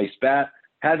another nice bat.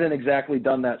 Hasn't exactly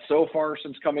done that so far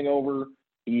since coming over.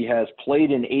 He has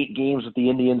played in 8 games with the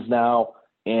Indians now,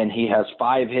 and he has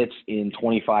 5 hits in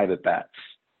 25 at-bats.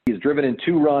 He's driven in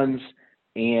 2 runs,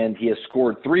 and he has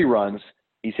scored 3 runs.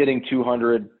 He's hitting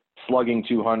 .200, slugging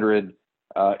 .200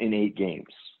 in 8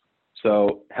 games.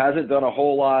 So hasn't done a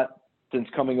whole lot since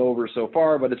coming over so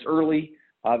far, but it's early.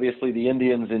 Obviously, the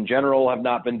Indians in general have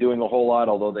not been doing a whole lot,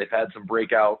 although they've had some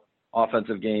breakout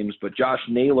offensive games. But Josh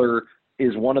Naylor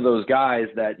is one of those guys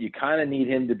that you kind of need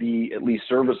him to be at least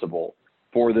serviceable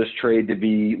for this trade to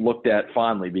be looked at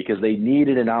fondly, because they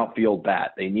needed an outfield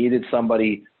bat. They needed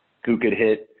somebody who could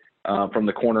hit from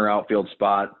the corner outfield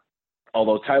spot.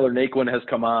 Although Tyler Naquin has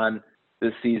come on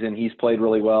this season, he's played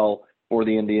really well for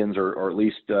the Indians, or at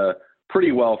least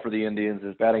pretty well for the Indians.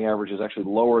 His batting average is actually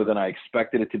lower than I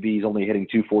expected it to be. He's only hitting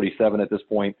 .247 at this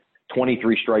point,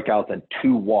 23 strikeouts and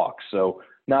 2 walks. So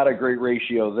not a great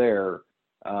ratio there,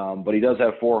 but he does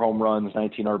have 4 home runs,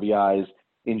 19 RBIs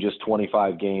in just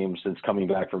 25 games since coming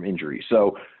back from injury.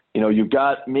 So, you've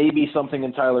got maybe something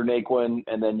in Tyler Naquin,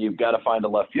 and then you've got to find a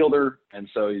left fielder. And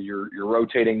so you're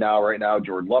rotating right now,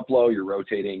 Jordan Luplow. You're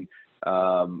rotating,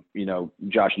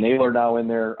 Josh Naylor now in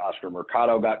there. Oscar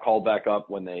Mercado got called back up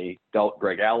when they dealt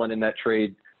Greg Allen in that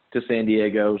trade to San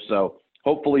Diego. So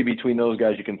hopefully between those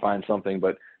guys you can find something.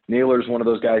 But Naylor's one of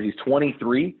those guys. He's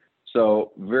 23,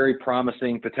 so very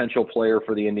promising potential player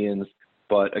for the Indians.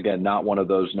 But again, not one of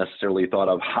those necessarily thought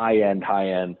of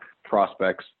high-end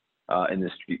prospects in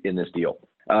this deal.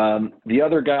 The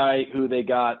other guy who they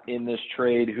got in this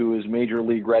trade, who is major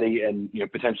league ready and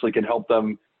potentially can help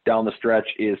them down the stretch,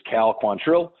 is Cal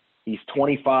Quantrill. He's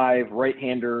 25,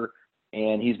 right-hander,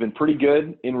 and he's been pretty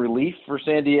good in relief for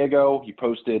San Diego. He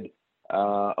posted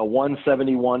a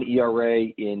 1.71 ERA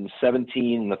in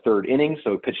 17 in the 3rd inning,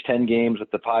 so he pitched 10 games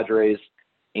with the Padres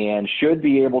and should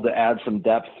be able to add some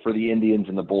depth for the Indians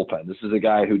in the bullpen. This is a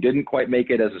guy who didn't quite make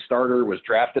it as a starter, was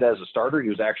drafted as a starter. He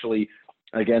was actually,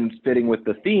 again, fitting with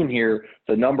the theme here,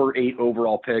 the number 8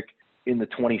 overall pick in the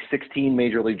 2016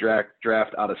 Major League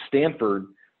draft out of Stanford.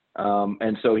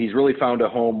 And so he's really found a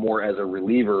home more as a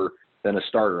reliever than a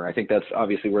starter. I think that's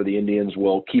obviously where the Indians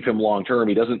will keep him long term.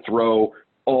 He doesn't throw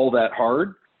all that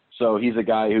hard, so he's a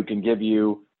guy who can give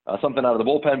you something out of the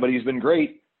bullpen, but he's been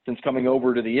great since coming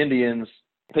over to the Indians.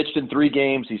 Pitched in 3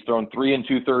 games. He's thrown 3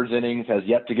 2/3 innings, has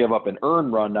yet to give up an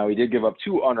earned run. Now, he did give up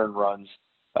 2 unearned runs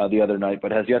the other night,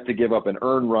 but has yet to give up an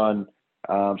earned run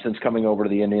since coming over to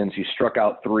the Indians. He struck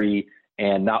out 3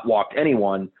 and not walked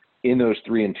anyone in those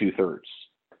 3 2/3.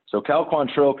 So Cal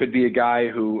Quantrill could be a guy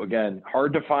who, again,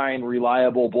 hard to find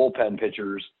reliable bullpen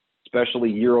pitchers,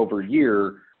 especially year over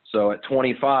year. So at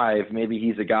 25, maybe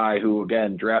he's a guy who,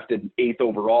 again, drafted 8th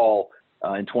overall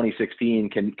in 2016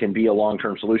 can be a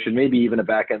long-term solution, maybe even a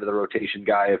back end of the rotation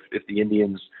guy if the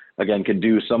Indians, again, can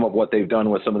do some of what they've done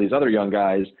with some of these other young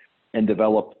guys and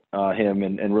develop him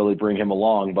and really bring him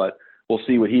along. But we'll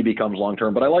see what he becomes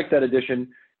long-term. But I like that addition.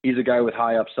 He's a guy with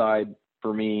high upside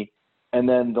for me. And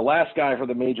then the last guy for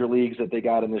the major leagues that they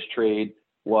got in this trade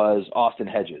was Austin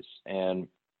Hedges. And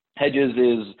Hedges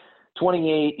is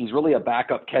 28. He's really a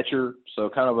backup catcher. So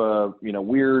kind of a,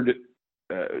 weird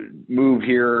move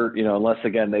here, unless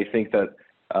again, they think that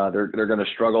they're going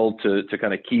to struggle to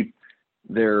kind of keep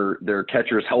their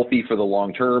catchers healthy for the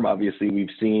long term. Obviously we've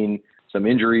seen some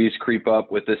injuries creep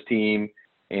up with this team.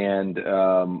 And,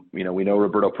 we know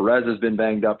Roberto Perez has been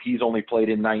banged up. He's only played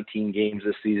in 19 games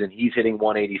this season. He's hitting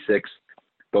 186.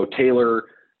 Bo Taylor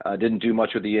didn't do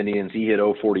much with the Indians. He hit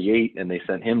 048, and they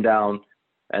sent him down.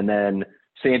 And then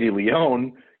Sandy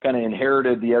Leon kind of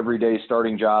inherited the everyday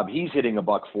starting job. He's hitting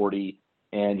 $140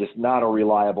 and just not a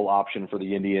reliable option for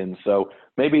the Indians. So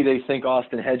maybe they think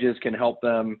Austin Hedges can help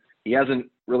them. He hasn't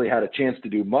really had a chance to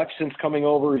do much since coming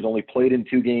over. He's only played in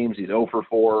 2 games. He's 0 for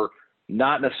 4.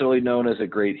 Not necessarily known as a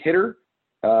great hitter,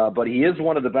 but he is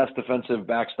one of the best defensive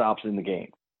backstops in the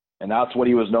game. And that's what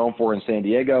he was known for in San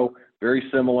Diego. Very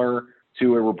similar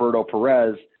to a Roberto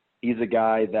Perez. He's a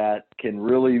guy that can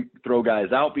really throw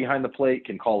guys out behind the plate,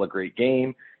 can call a great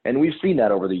game. And we've seen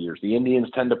that over the years. The Indians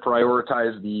tend to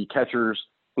prioritize the catchers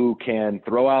who can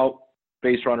throw out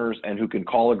base runners and who can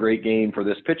call a great game for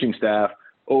this pitching staff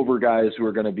over guys who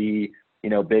are going to be,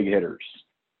 big hitters.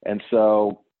 And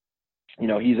so,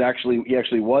 he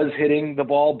actually was hitting the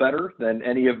ball better than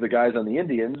any of the guys on the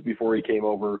Indians before he came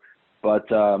over. But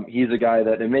he's a guy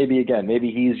that, and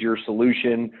maybe he's your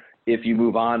solution if you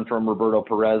move on from Roberto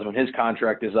Perez. When his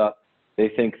contract is up, they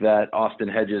think that Austin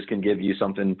Hedges can give you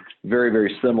something very,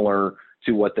 very similar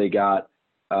to what they got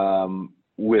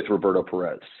with Roberto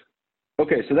Perez.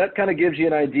 Okay, so that kind of gives you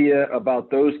an idea about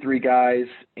those 3 guys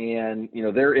and,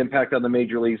 their impact on the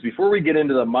major leagues. Before we get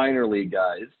into the minor league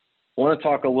guys, I want to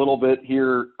talk a little bit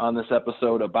here on this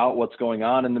episode about what's going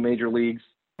on in the major leagues.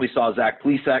 We saw Zach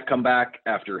Plesac come back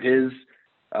after his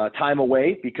time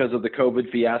away because of the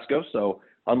COVID fiasco. So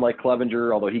unlike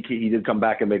Clevinger, although he did come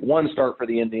back and make 1 start for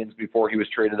the Indians before he was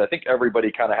traded, I think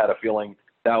everybody kind of had a feeling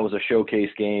that was a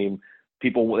showcase game.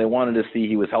 People, they wanted to see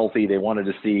he was healthy. They wanted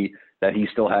to see that he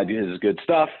still had his good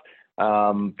stuff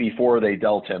before they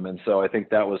dealt him. And so I think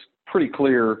that was pretty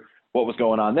clear what was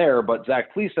going on there. But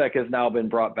Zach Plesac has now been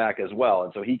brought back as well.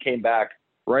 And so he came back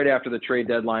right after the trade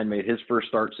deadline, made his first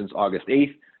start since August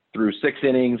 8th, threw 6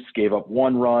 innings, gave up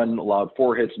 1 run, allowed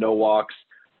 4 hits, no walks,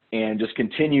 and just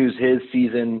continues his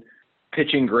season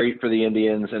pitching great for the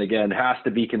Indians. And again, has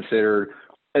to be considered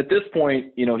at this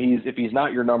point, if he's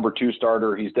not your number 2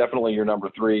 starter, he's definitely your number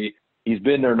 3. He's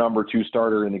been their number 2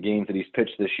 starter in the games that he's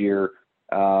pitched this year.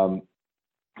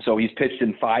 So he's pitched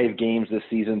in 5 games this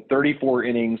season, 34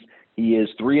 innings. He is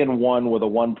 3-1 with a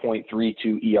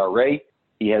 1.32 ERA.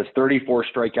 He has 34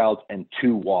 strikeouts and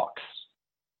 2 walks.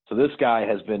 So this guy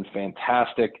has been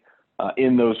fantastic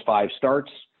in those 5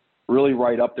 starts, really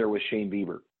right up there with Shane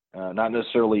Bieber. Not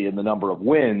necessarily in the number of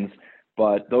wins,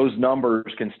 but those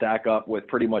numbers can stack up with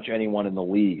pretty much anyone in the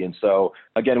league. And so,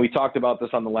 again, we talked about this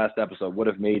on the last episode. Would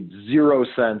have made 0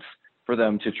 sense for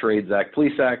them to trade Zach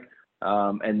Plesac,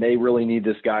 and they really need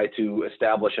this guy to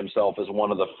establish himself as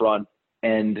one of the front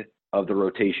end of the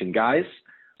rotation guys.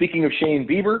 Speaking of Shane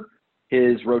Bieber,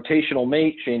 his rotational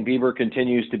mate, Shane Bieber,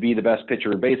 continues to be the best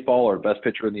pitcher in baseball, or best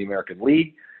pitcher in the American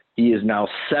League. He is now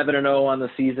 7-0 on the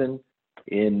season.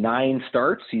 In 9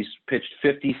 starts, he's pitched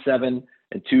 57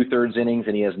 2/3 innings,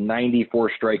 and he has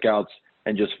 94 strikeouts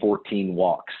and just 14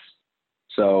 walks.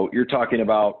 So you're talking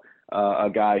about a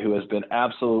guy who has been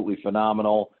absolutely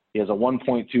phenomenal. He has a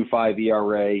 1.25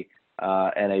 ERA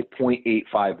and a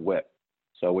 0.85 WHIP.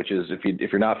 So which is,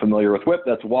 if you're not familiar with WHIP,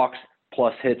 that's walks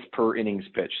plus hits per innings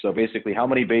pitched. So basically, how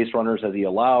many base runners has he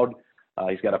allowed?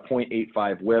 He's got a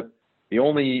 .85 WHIP. The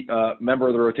only member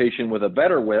of the rotation with a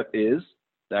better WHIP is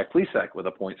Zach Plesac with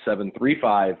a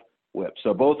 .735 WHIP.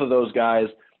 So both of those guys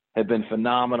have been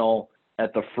phenomenal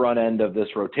at the front end of this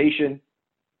rotation.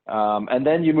 And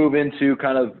then you move into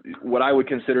kind of what I would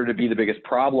consider to be the biggest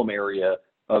problem area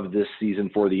of this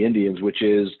season for the Indians, which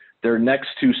is their next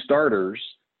two starters,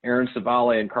 Aaron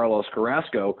Civale and Carlos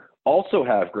Carrasco, also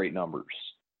have great numbers.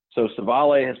 So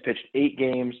Civale has pitched 8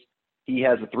 games. He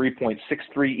has a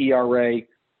 3.63 ERA.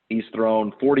 He's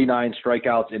thrown 49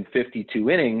 strikeouts in 52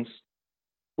 innings,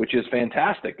 which is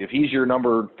fantastic. If he's your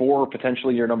number 4,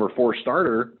 potentially your number 4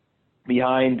 starter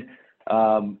behind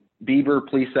Bieber,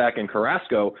 Plesac, and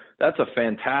Carrasco, that's a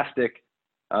fantastic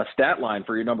stat line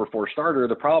for your number 4 starter.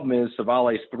 The problem is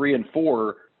Civale's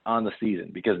 3-4 on the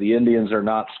season because the Indians are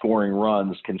not scoring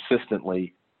runs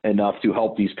consistently enough to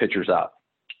help these pitchers out.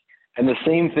 And the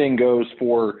same thing goes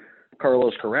for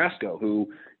Carlos Carrasco,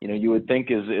 who, you would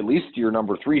think is at least your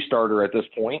number 3 starter at this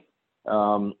point.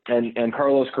 And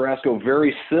Carlos Carrasco,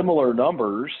 very similar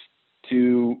numbers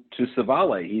to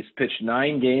Civale. He's pitched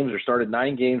 9 games or started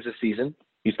 9 games this season.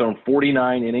 He's thrown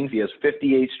 49 innings. He has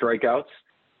 58 strikeouts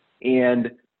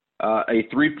and a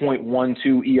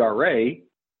 3.12 ERA,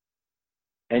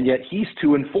 and yet he's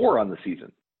 2-4 on the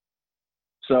season.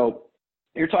 So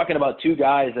you're talking about 2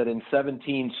 guys that in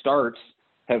 17 starts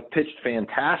have pitched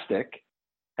fantastic,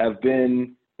 have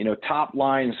been, top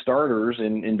line starters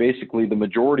in basically the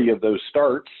majority of those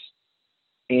starts.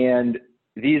 And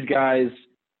these guys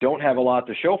don't have a lot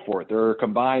to show for it. They're a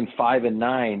combined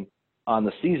 5-9 on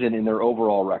the season in their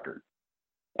overall record.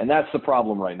 And that's the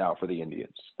problem right now for the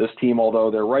Indians. This team, although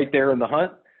they're right there in the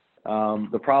hunt,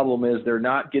 the problem is they're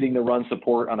not getting the run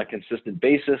support on a consistent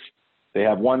basis. They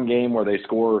have one game where they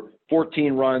score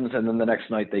 14 runs, and then the next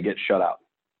night they get shut out.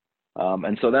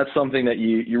 And so that's something that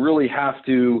you really have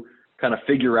to kind of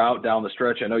figure out down the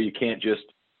stretch. I know you can't just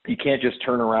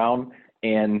turn around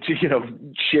and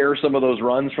share some of those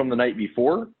runs from the night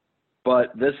before,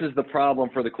 but this is the problem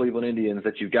for the Cleveland Indians,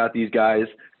 that you've got these guys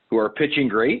who are pitching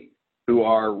great, who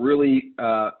are really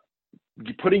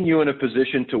putting you in a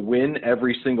position to win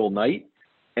every single night,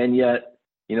 and yet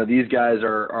these guys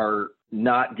are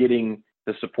not getting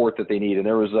the support that they need. And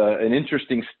there was an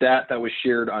interesting stat that was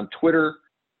shared on Twitter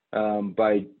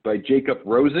by Jacob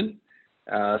Rosen.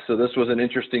 So this was an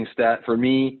interesting stat for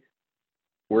me,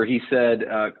 where he said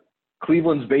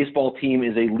Cleveland's baseball team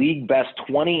is a league best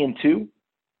 20-2.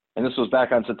 And this was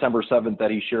back on September 7th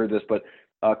that he shared this. But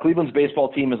Cleveland's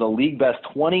baseball team is a league best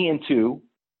 20-2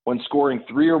 when scoring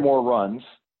 3 or more runs.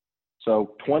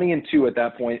 So 20-2 at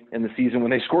that point in the season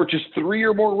when they scored just 3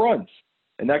 or more runs.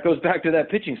 And that goes back to that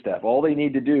pitching staff. All they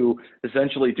need to do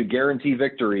essentially to guarantee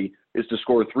victory is to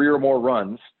score 3 or more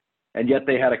runs. And yet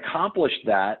they had accomplished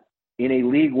that in a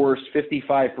league worst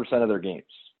 55% of their games.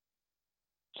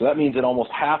 So that means in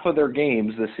almost half of their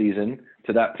games this season,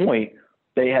 to that point,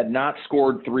 they had not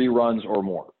scored 3 runs or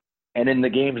more. And in the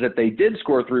games that they did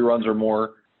score 3 runs or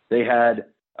more, they had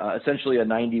essentially a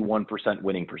 91%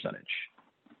 winning percentage.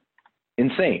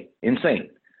 Insane.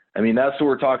 I mean, that's what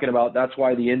we're talking about. That's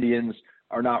why the Indians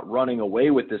are not running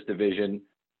away with this division,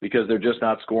 because they're just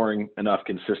not scoring enough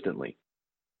consistently.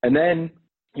 And then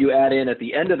you add in at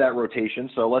the end of that rotation,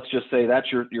 so let's just say that's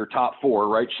your top 4,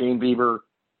 right? Shane Bieber,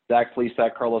 Zach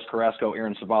Plesac, Carlos Carrasco,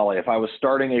 Aaron Civale. If I was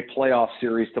starting a playoff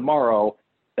series tomorrow,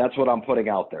 that's what I'm putting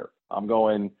out there. I'm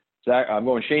going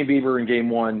Shane Bieber in game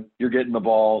 1. You're getting the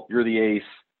ball. You're the ace.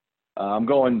 I'm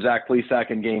going Zach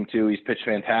Plesac in game 2. He's pitched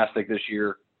fantastic this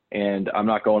year, and I'm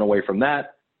not going away from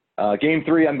that. Game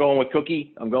 3, I'm going with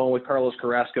Cookie. I'm going with Carlos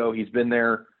Carrasco. He's been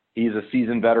there. He's a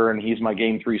seasoned veteran. He's my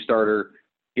game 3 starter.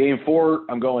 Game 4,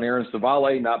 I'm going Aaron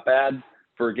Civale. Not bad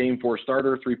for a game 4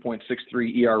 starter.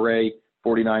 3.63 ERA,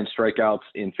 49 strikeouts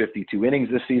in 52 innings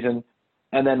this season.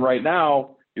 And then right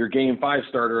now, your game 5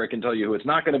 starter, I can tell you who it's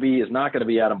not going to be, is not going to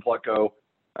be Adam Plutko.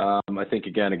 I think,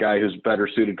 again, a guy who's better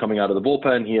suited coming out of the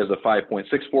bullpen. He has a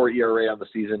 5.64 ERA on the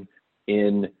season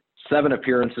in 7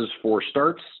 appearances, 4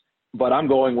 starts. But I'm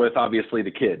going with, obviously,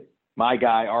 the kid. My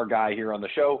guy, our guy here on the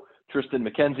show, Triston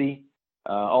McKenzie.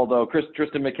 Although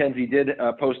Triston McKenzie did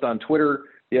post on Twitter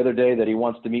the other day that he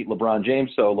wants to meet LeBron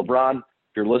James. So, LeBron, if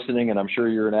you're listening, and I'm sure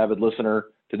you're an avid listener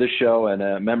to this show and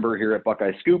a member here at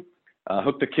Buckeye Scoop,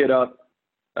 hook the kid up.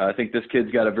 I think this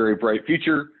kid's got a very bright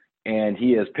future, and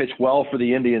he has pitched well for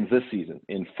the Indians this season.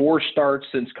 In 4 starts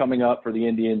since coming up for the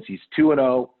Indians, he's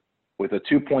 2-0 with a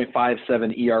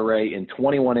 2.57 ERA in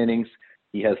 21 innings.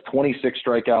 He has 26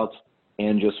 strikeouts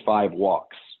and just 5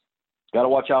 walks. Got to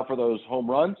watch out for those home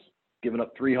runs, giving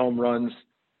up 3 home runs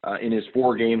in his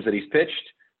 4 games that he's pitched,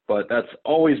 but that's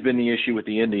always been the issue with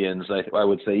the Indians. I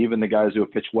would say even the guys who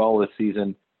have pitched well this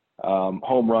season,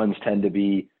 home runs tend to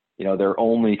be, their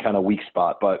only kind of weak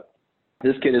spot. But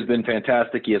this kid has been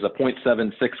fantastic. He has a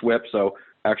 .76 whip, so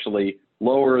actually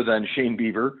lower than Shane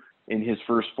Bieber in his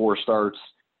first 4 starts,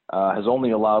 has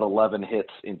only allowed 11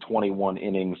 hits in 21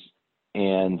 innings.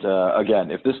 And again,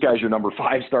 if this guy's your number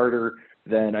 5 starter,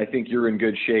 then I think you're in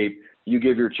good shape. You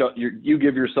give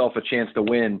yourself a chance to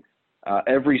win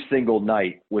every single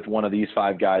night with one of these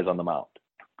 5 guys on the mound.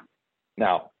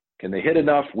 Now, can they hit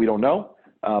enough? We don't know.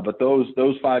 But those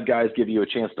 5 guys give you a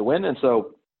chance to win. And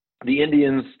so the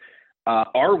Indians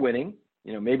are winning,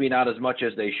 maybe not as much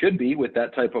as they should be with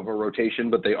that type of a rotation,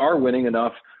 but they are winning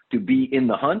enough to be in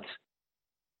the hunt.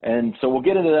 And so we'll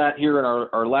get into that here in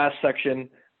our last section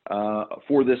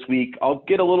for this week. I'll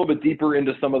get a little bit deeper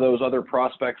into some of those other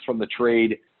prospects from the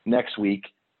trade next week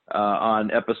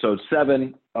on episode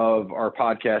 7 of our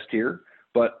podcast here.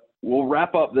 But we'll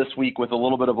wrap up this week with a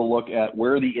little bit of a look at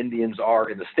where the Indians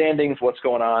are in the standings, what's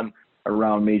going on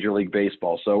around Major League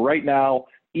Baseball. So right now,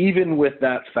 even with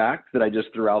that fact that I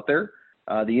just threw out there,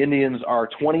 the Indians are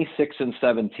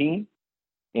 26-17,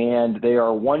 and they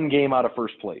are 1 game out of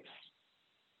first place.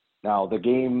 Now, the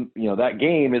game, that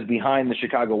game is behind the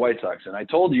Chicago White Sox. And I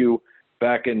told you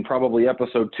back in probably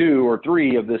episode 2 or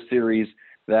 3 of this series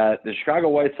that the Chicago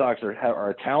White Sox are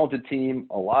a talented team,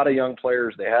 a lot of young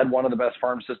players. They had one of the best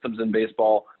farm systems in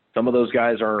baseball. Some of those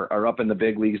guys are up in the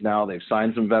big leagues now. They've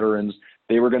signed some veterans.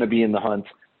 They were going to be in the hunt,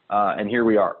 and here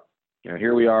we are.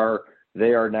 Here we are.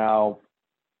 They are now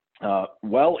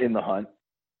well in the hunt,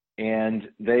 and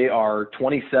they are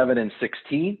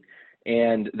 27-16,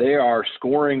 and they are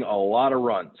scoring a lot of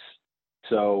runs.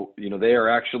 So, they are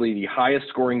actually the highest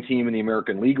scoring team in the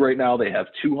American League right now. They have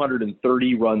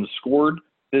 230 runs scored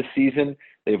this season.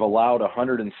 They've allowed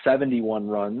 171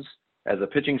 runs as a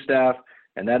pitching staff,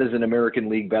 and that is an American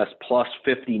League best plus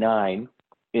 59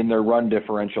 in their run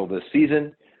differential this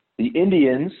season. The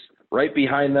Indians, right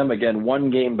behind them, again,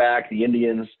 1 game back, the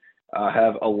Indians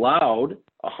have allowed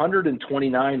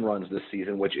 129 runs this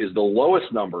season, which is the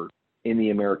lowest number in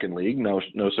the American League. No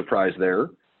surprise there.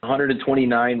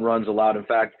 129 runs allowed. In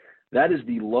fact, that is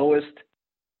the lowest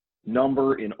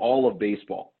number in all of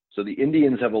baseball. So the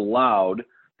Indians have allowed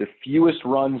the fewest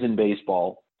runs in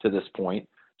baseball to this point.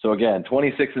 So again,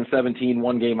 26-17,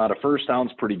 1 game out of first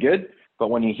sounds pretty good. But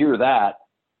when you hear that,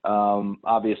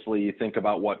 obviously you think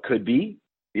about what could be.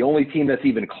 The only team that's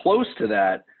even close to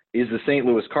that is the St.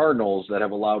 Louis Cardinals that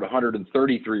have allowed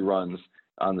 133 runs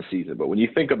on the season. But when you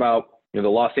think about the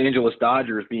Los Angeles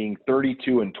Dodgers being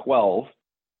 32-12,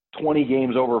 20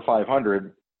 games over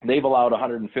 500, they've allowed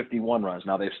 151 runs.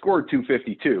 Now they've scored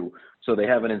 252, so they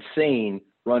have an insane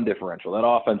run differential. That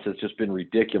offense has just been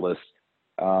ridiculous.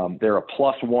 They're a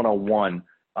plus 101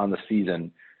 on the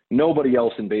season. Nobody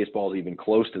else in baseball is even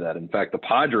close to that. In fact, the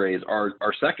Padres are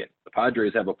second. The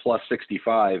Padres have a plus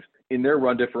 65 in their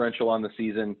run differential on the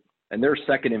season, and they're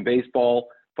second in baseball,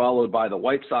 followed by the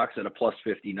White Sox at a plus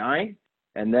 59.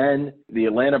 And then the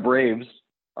Atlanta Braves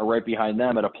are right behind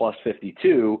them at a plus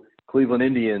 52. Cleveland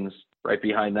Indians right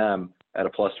behind them at a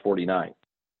plus 49.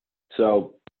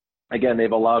 So, again,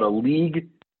 they've allowed a league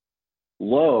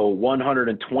low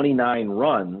 129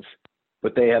 runs,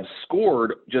 but they have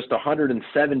scored just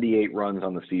 178 runs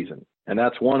on the season. And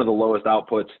that's one of the lowest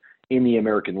outputs in the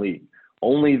American League.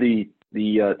 Only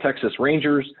the Texas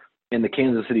Rangers and the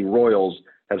Kansas City Royals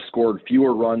have scored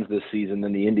fewer runs this season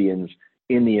than the Indians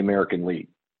in the American League.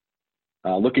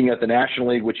 Looking at the National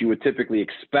League, which you would typically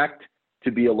expect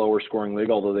to be a lower scoring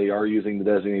league, although they are using the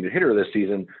designated hitter this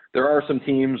season, there are some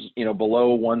teams,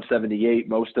 below 178,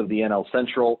 most of the NL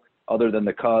Central, other than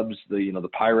the Cubs, the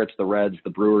Pirates, the Reds, the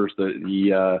Brewers,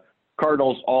 the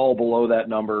Cardinals, all below that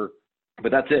number.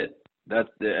 But that's it.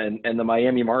 And the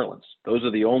Miami Marlins. Those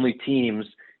are the only teams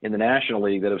in the National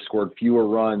League that have scored fewer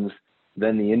runs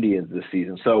than the Indians this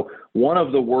season. So one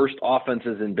of the worst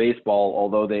offenses in baseball,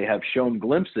 although they have shown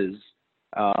glimpses,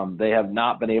 they have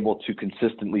not been able to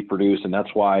consistently produce, and that's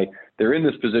why they're in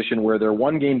this position where they're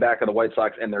 1 game back of the White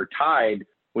Sox, and they're tied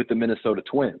with the Minnesota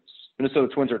Twins. Minnesota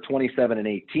Twins are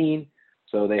 27-18,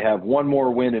 so they have 1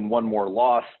 more win and 1 more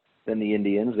loss than the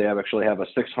Indians. They actually have a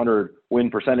 600 win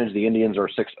percentage. The Indians are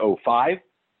 605,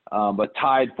 but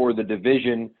tied for the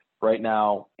division right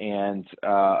now. And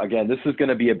again, this is going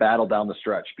to be a battle down the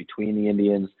stretch between the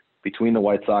Indians, between the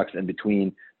White Sox, and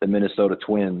between the Minnesota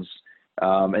Twins.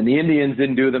 And the Indians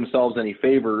didn't do themselves any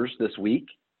favors this week.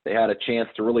 They had a chance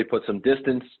to really put some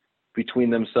distance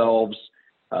between themselves.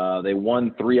 They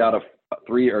won 2 out of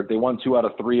 3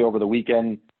 over the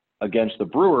weekend against the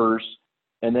Brewers.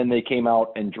 and then they came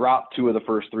out and dropped 2 of the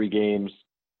first 3 games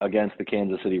against the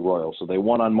Kansas City Royals. So they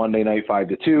won on Monday night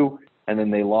 5-2, and then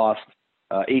they lost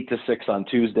 8-6 on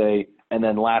Tuesday, and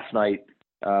then last night,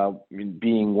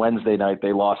 being Wednesday night,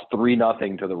 they lost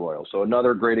 3-0 to the Royals. So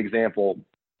another great example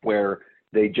where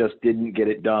they just didn't get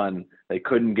it done. They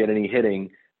couldn't get any hitting,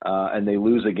 and they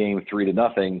lose a game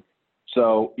 3-0.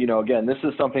 So, again, this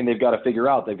is something they've got to figure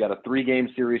out. They've got a 3-game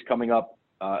series coming up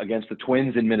against the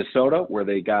Twins in Minnesota, where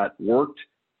they got worked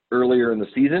earlier in the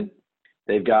season.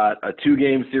 They've got a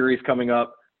 2-game series coming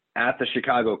up at the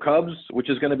Chicago Cubs, which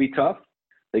is going to be tough.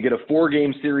 They get a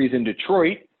 4-game series in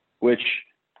Detroit, which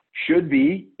should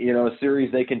be, a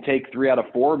series they can take 3 out of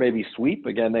 4, maybe sweep.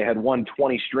 Again, they had won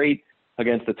 20 straight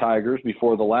against the Tigers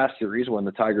before the last series when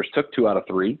the Tigers took 2 out of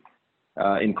 3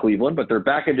 in Cleveland. But they're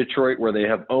back in Detroit where they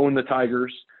have owned the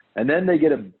Tigers. And then they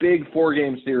get a big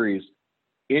 4-game series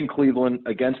in Cleveland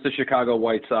against the Chicago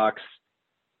White Sox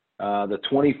the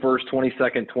 21st,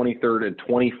 22nd, 23rd, and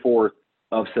 24th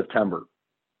of September.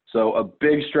 So a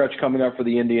big stretch coming up for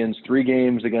the Indians, 3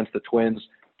 games against the Twins,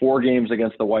 4 games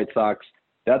against the White Sox.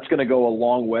 That's going to go a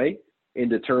long way in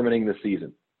determining the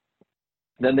season.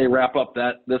 Then they wrap up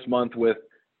this month with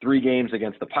 3 games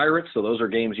against the Pirates. So those are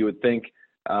games you would think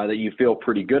that you feel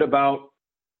pretty good about.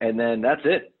 And then that's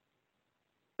it.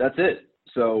 That's it.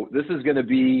 So this is going to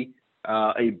be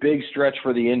a big stretch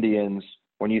for the Indians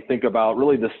when you think about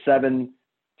really the 7,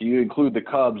 do you include the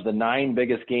Cubs, the 9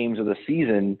 biggest games of the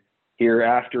season here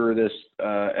after this,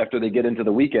 after they get into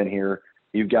the weekend here.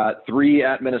 You've got 3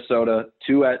 at Minnesota,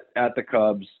 2 at the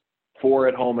Cubs, 4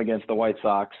 at home against the White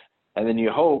Sox. And then you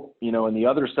hope, in the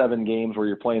other 7 games where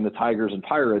you're playing the Tigers and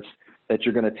Pirates, that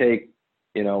you're going to take,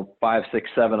 5, 6,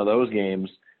 7 of those games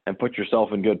and put yourself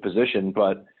in good position.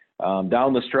 But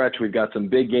down the stretch, we've got some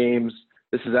big games.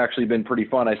 This has actually been pretty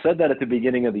fun. I said that at the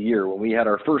beginning of the year when we had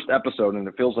our first episode, and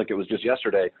it feels like it was just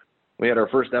yesterday. We had our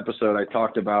first episode. I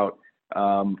talked about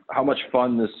how much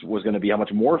fun this was going to be, how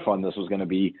much more fun this was going to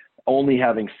be, only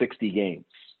having 60 games.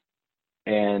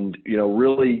 And,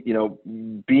 really,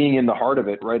 being in the heart of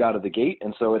it right out of the gate.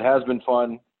 And so it has been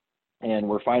fun. And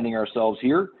we're finding ourselves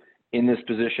here in this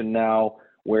position now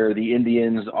where the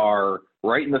Indians are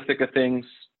right in the thick of things.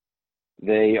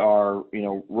 They are,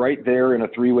 right there in a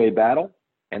 3-way battle.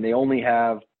 And they only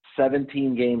have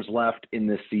 17 games left in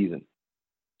this season.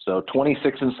 So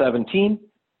 26-17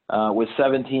 with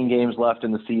 17 games left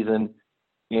in the season.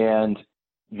 And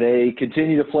they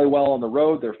continue to play well on the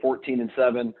road. They're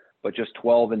 14-7, but just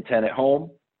 12-10 at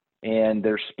home. And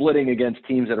they're splitting against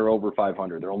teams that are over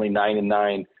 500. They're only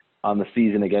 9-9 on the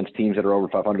season against teams that are over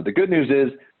 500. The good news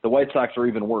is the White Sox are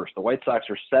even worse. The White Sox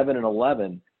are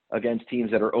 7-11 against teams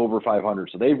that are over 500.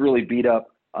 So they've really beat up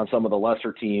on some of the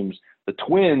lesser teams. The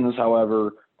Twins,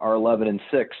 however, are 11-6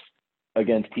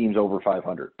 against teams over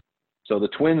 500. So the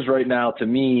Twins right now, to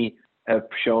me, have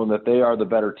shown that they are the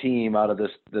better team out of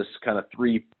this kind of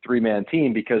three-man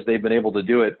team because they've been able to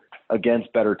do it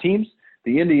against better teams.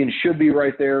 The Indians should be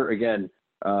right there. Again,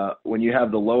 when you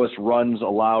have the lowest runs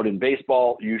allowed in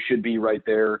baseball, you should be right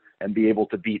there and be able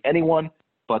to beat anyone.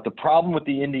 But the problem with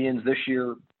the Indians this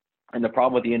year and the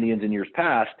problem with the Indians in years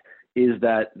past is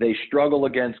that they struggle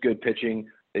against good pitching.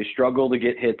 They struggle to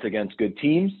get hits against good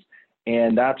teams.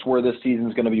 And that's where this season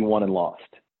is going to be won and lost.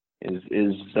 Is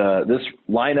this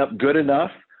lineup good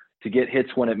enough to get hits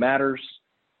when it matters?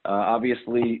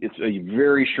 Obviously, it's a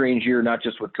very strange year, not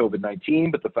just with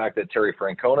COVID-19, but the fact that Terry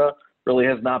Francona really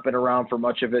has not been around for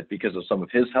much of it because of some of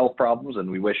his health problems. And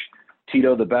we wish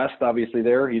Tito the best, obviously,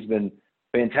 there. He's been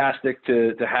fantastic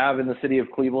to have in the city of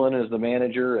Cleveland as the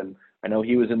manager. And I know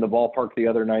he was in the ballpark the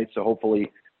other night, so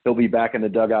hopefully he'll be back in the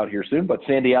dugout here soon. But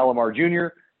Sandy Alomar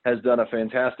Jr. has done a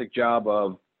fantastic job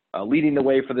of leading the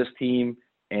way for this team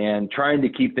and trying to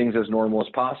keep things as normal as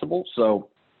possible. So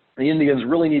the Indians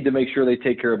really need to make sure they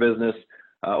take care of business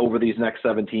over these next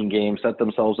 17 games, set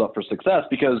themselves up for success,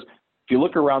 because if you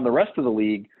look around the rest of the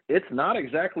league, it's not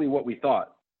exactly what we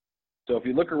thought. So if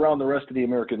you look around the rest of the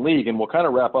American League, and we'll kind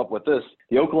of wrap up with this,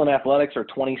 the Oakland Athletics are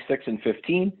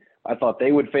 26-15. I thought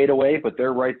they would fade away, but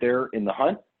they're right there in the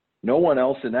hunt. No one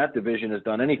else in that division has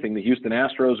done anything. The Houston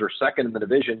Astros are second in the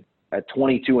division at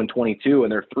 22-22,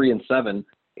 and they're 3-7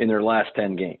 in their last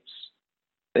 10 games.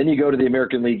 Then you go to the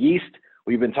American League East.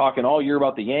 We've been talking all year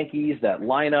about the Yankees, that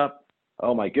lineup.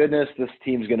 Oh my goodness, this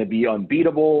team's going to be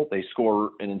unbeatable. They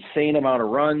score an insane amount of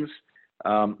runs.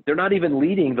 They're not even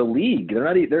leading the league.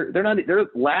 They're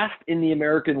last in the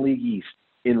American League East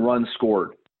in runs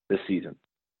scored this season.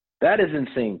 That is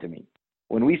insane to me.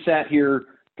 When we sat here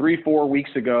 3-4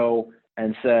 weeks ago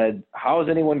and said, how is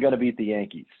anyone going to beat the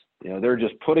Yankees? They're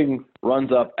just putting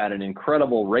runs up at an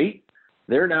incredible rate.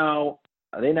 They're now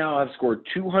They now have scored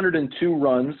 202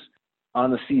 runs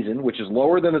on the season, which is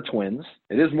lower than the Twins.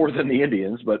 It is more than the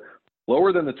Indians, but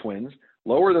lower than the Twins,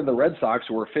 lower than the Red Sox,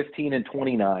 who are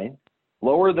 15-29,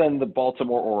 lower than the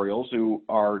Baltimore Orioles, who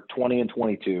are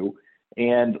 20-22,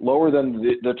 and lower than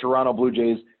the Toronto Blue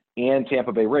Jays and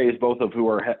Tampa Bay Rays, both of who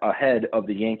are ahead of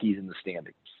the Yankees in the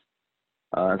standings.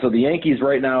 So the Yankees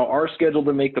right now are scheduled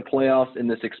to make the playoffs in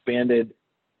this expanded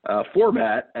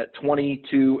format at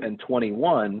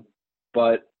 22-21,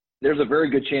 but there's a very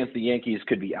good chance the Yankees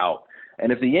could be out.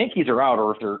 And if the Yankees are out,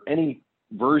 or if they're any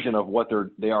version of what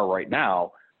they are right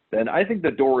now, then I think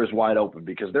the door is wide open,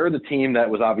 because they're the team that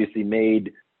was obviously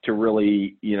made to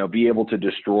really, be able to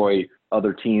destroy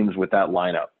other teams with that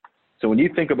lineup. So when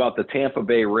you think about the Tampa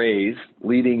Bay Rays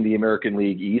leading the American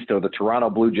League East, or the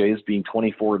Toronto Blue Jays being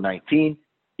 24-19,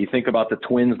 you think about the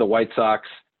Twins, the White Sox,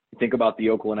 you think about the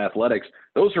Oakland Athletics,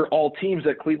 those are all teams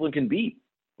that Cleveland can beat.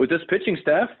 With this pitching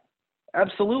staff,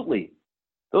 absolutely.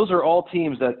 Those are all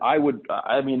teams that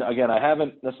again, I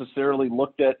haven't necessarily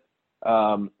looked at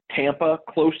Tampa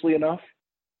closely enough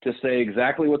to say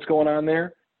exactly what's going on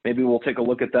there. Maybe we'll take a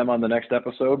look at them on the next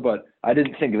episode, but I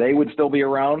didn't think they would still be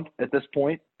around at this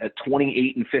point at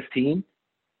 28-15,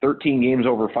 13 games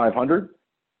over 500.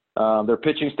 Their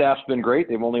pitching staff's been great.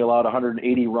 They've only allowed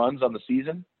 180 runs on the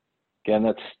season. Again,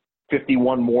 that's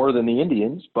 51 more than the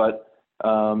Indians, but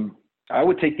I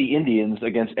would take the Indians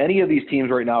against any of these teams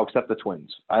right now except the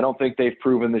Twins. I don't think they've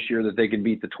proven this year that they can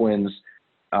beat the Twins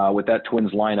with that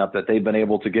Twins lineup, that they've been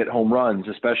able to get home runs,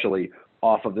 especially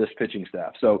off of this pitching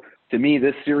staff. So to me,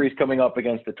 this series coming up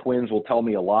against the Twins will tell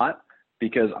me a lot,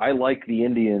 because I like the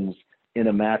Indians in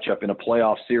a matchup, in a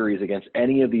playoff series against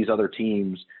any of these other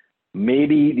teams.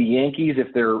 Maybe the Yankees,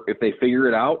 if they figure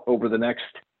it out over the next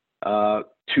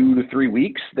 2 to 3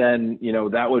 weeks, then,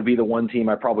 that would be the one team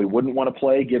I probably wouldn't want to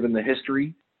play, given the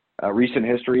history, recent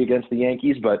history against the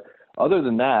Yankees. But other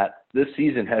than that, this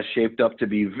season has shaped up to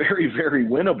be very, very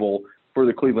winnable for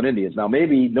the Cleveland Indians. Now,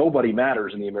 maybe nobody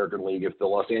matters in the American League if the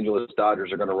Los Angeles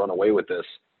Dodgers are going to run away with this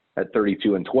at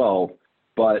 32-12,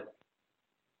 but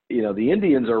the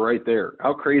Indians are right there.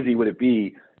 How crazy would it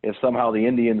be if somehow the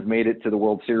Indians made it to the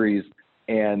World Series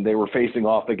and they were facing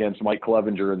off against Mike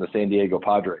Clevinger and the San Diego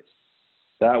Padres?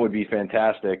 That would be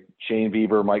fantastic. Shane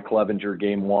Bieber, Mike Clevinger,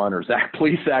 game 1, or Zach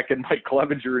Plesac and Mike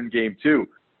Clevinger in game 2.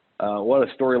 What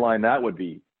a storyline that would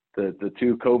be. The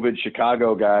two COVID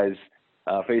Chicago guys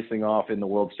facing off in the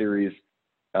World Series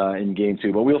in game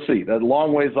 2. But we'll see. That's a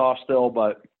long ways off still,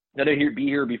 but going to be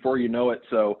here before you know it.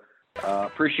 So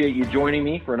appreciate you joining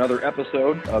me for another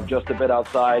episode of Just a Bit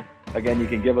Outside. Again, you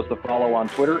can give us a follow on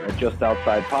Twitter at Just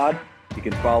Outside Pod. You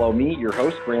can follow me, your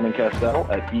host, Brandon Castell,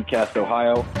 at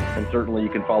BCastOhio. And certainly you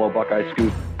can follow Buckeye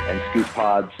Scoop and Scoop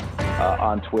Pods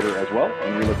on Twitter as well.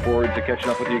 And we look forward to catching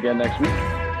up with you again next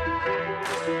week.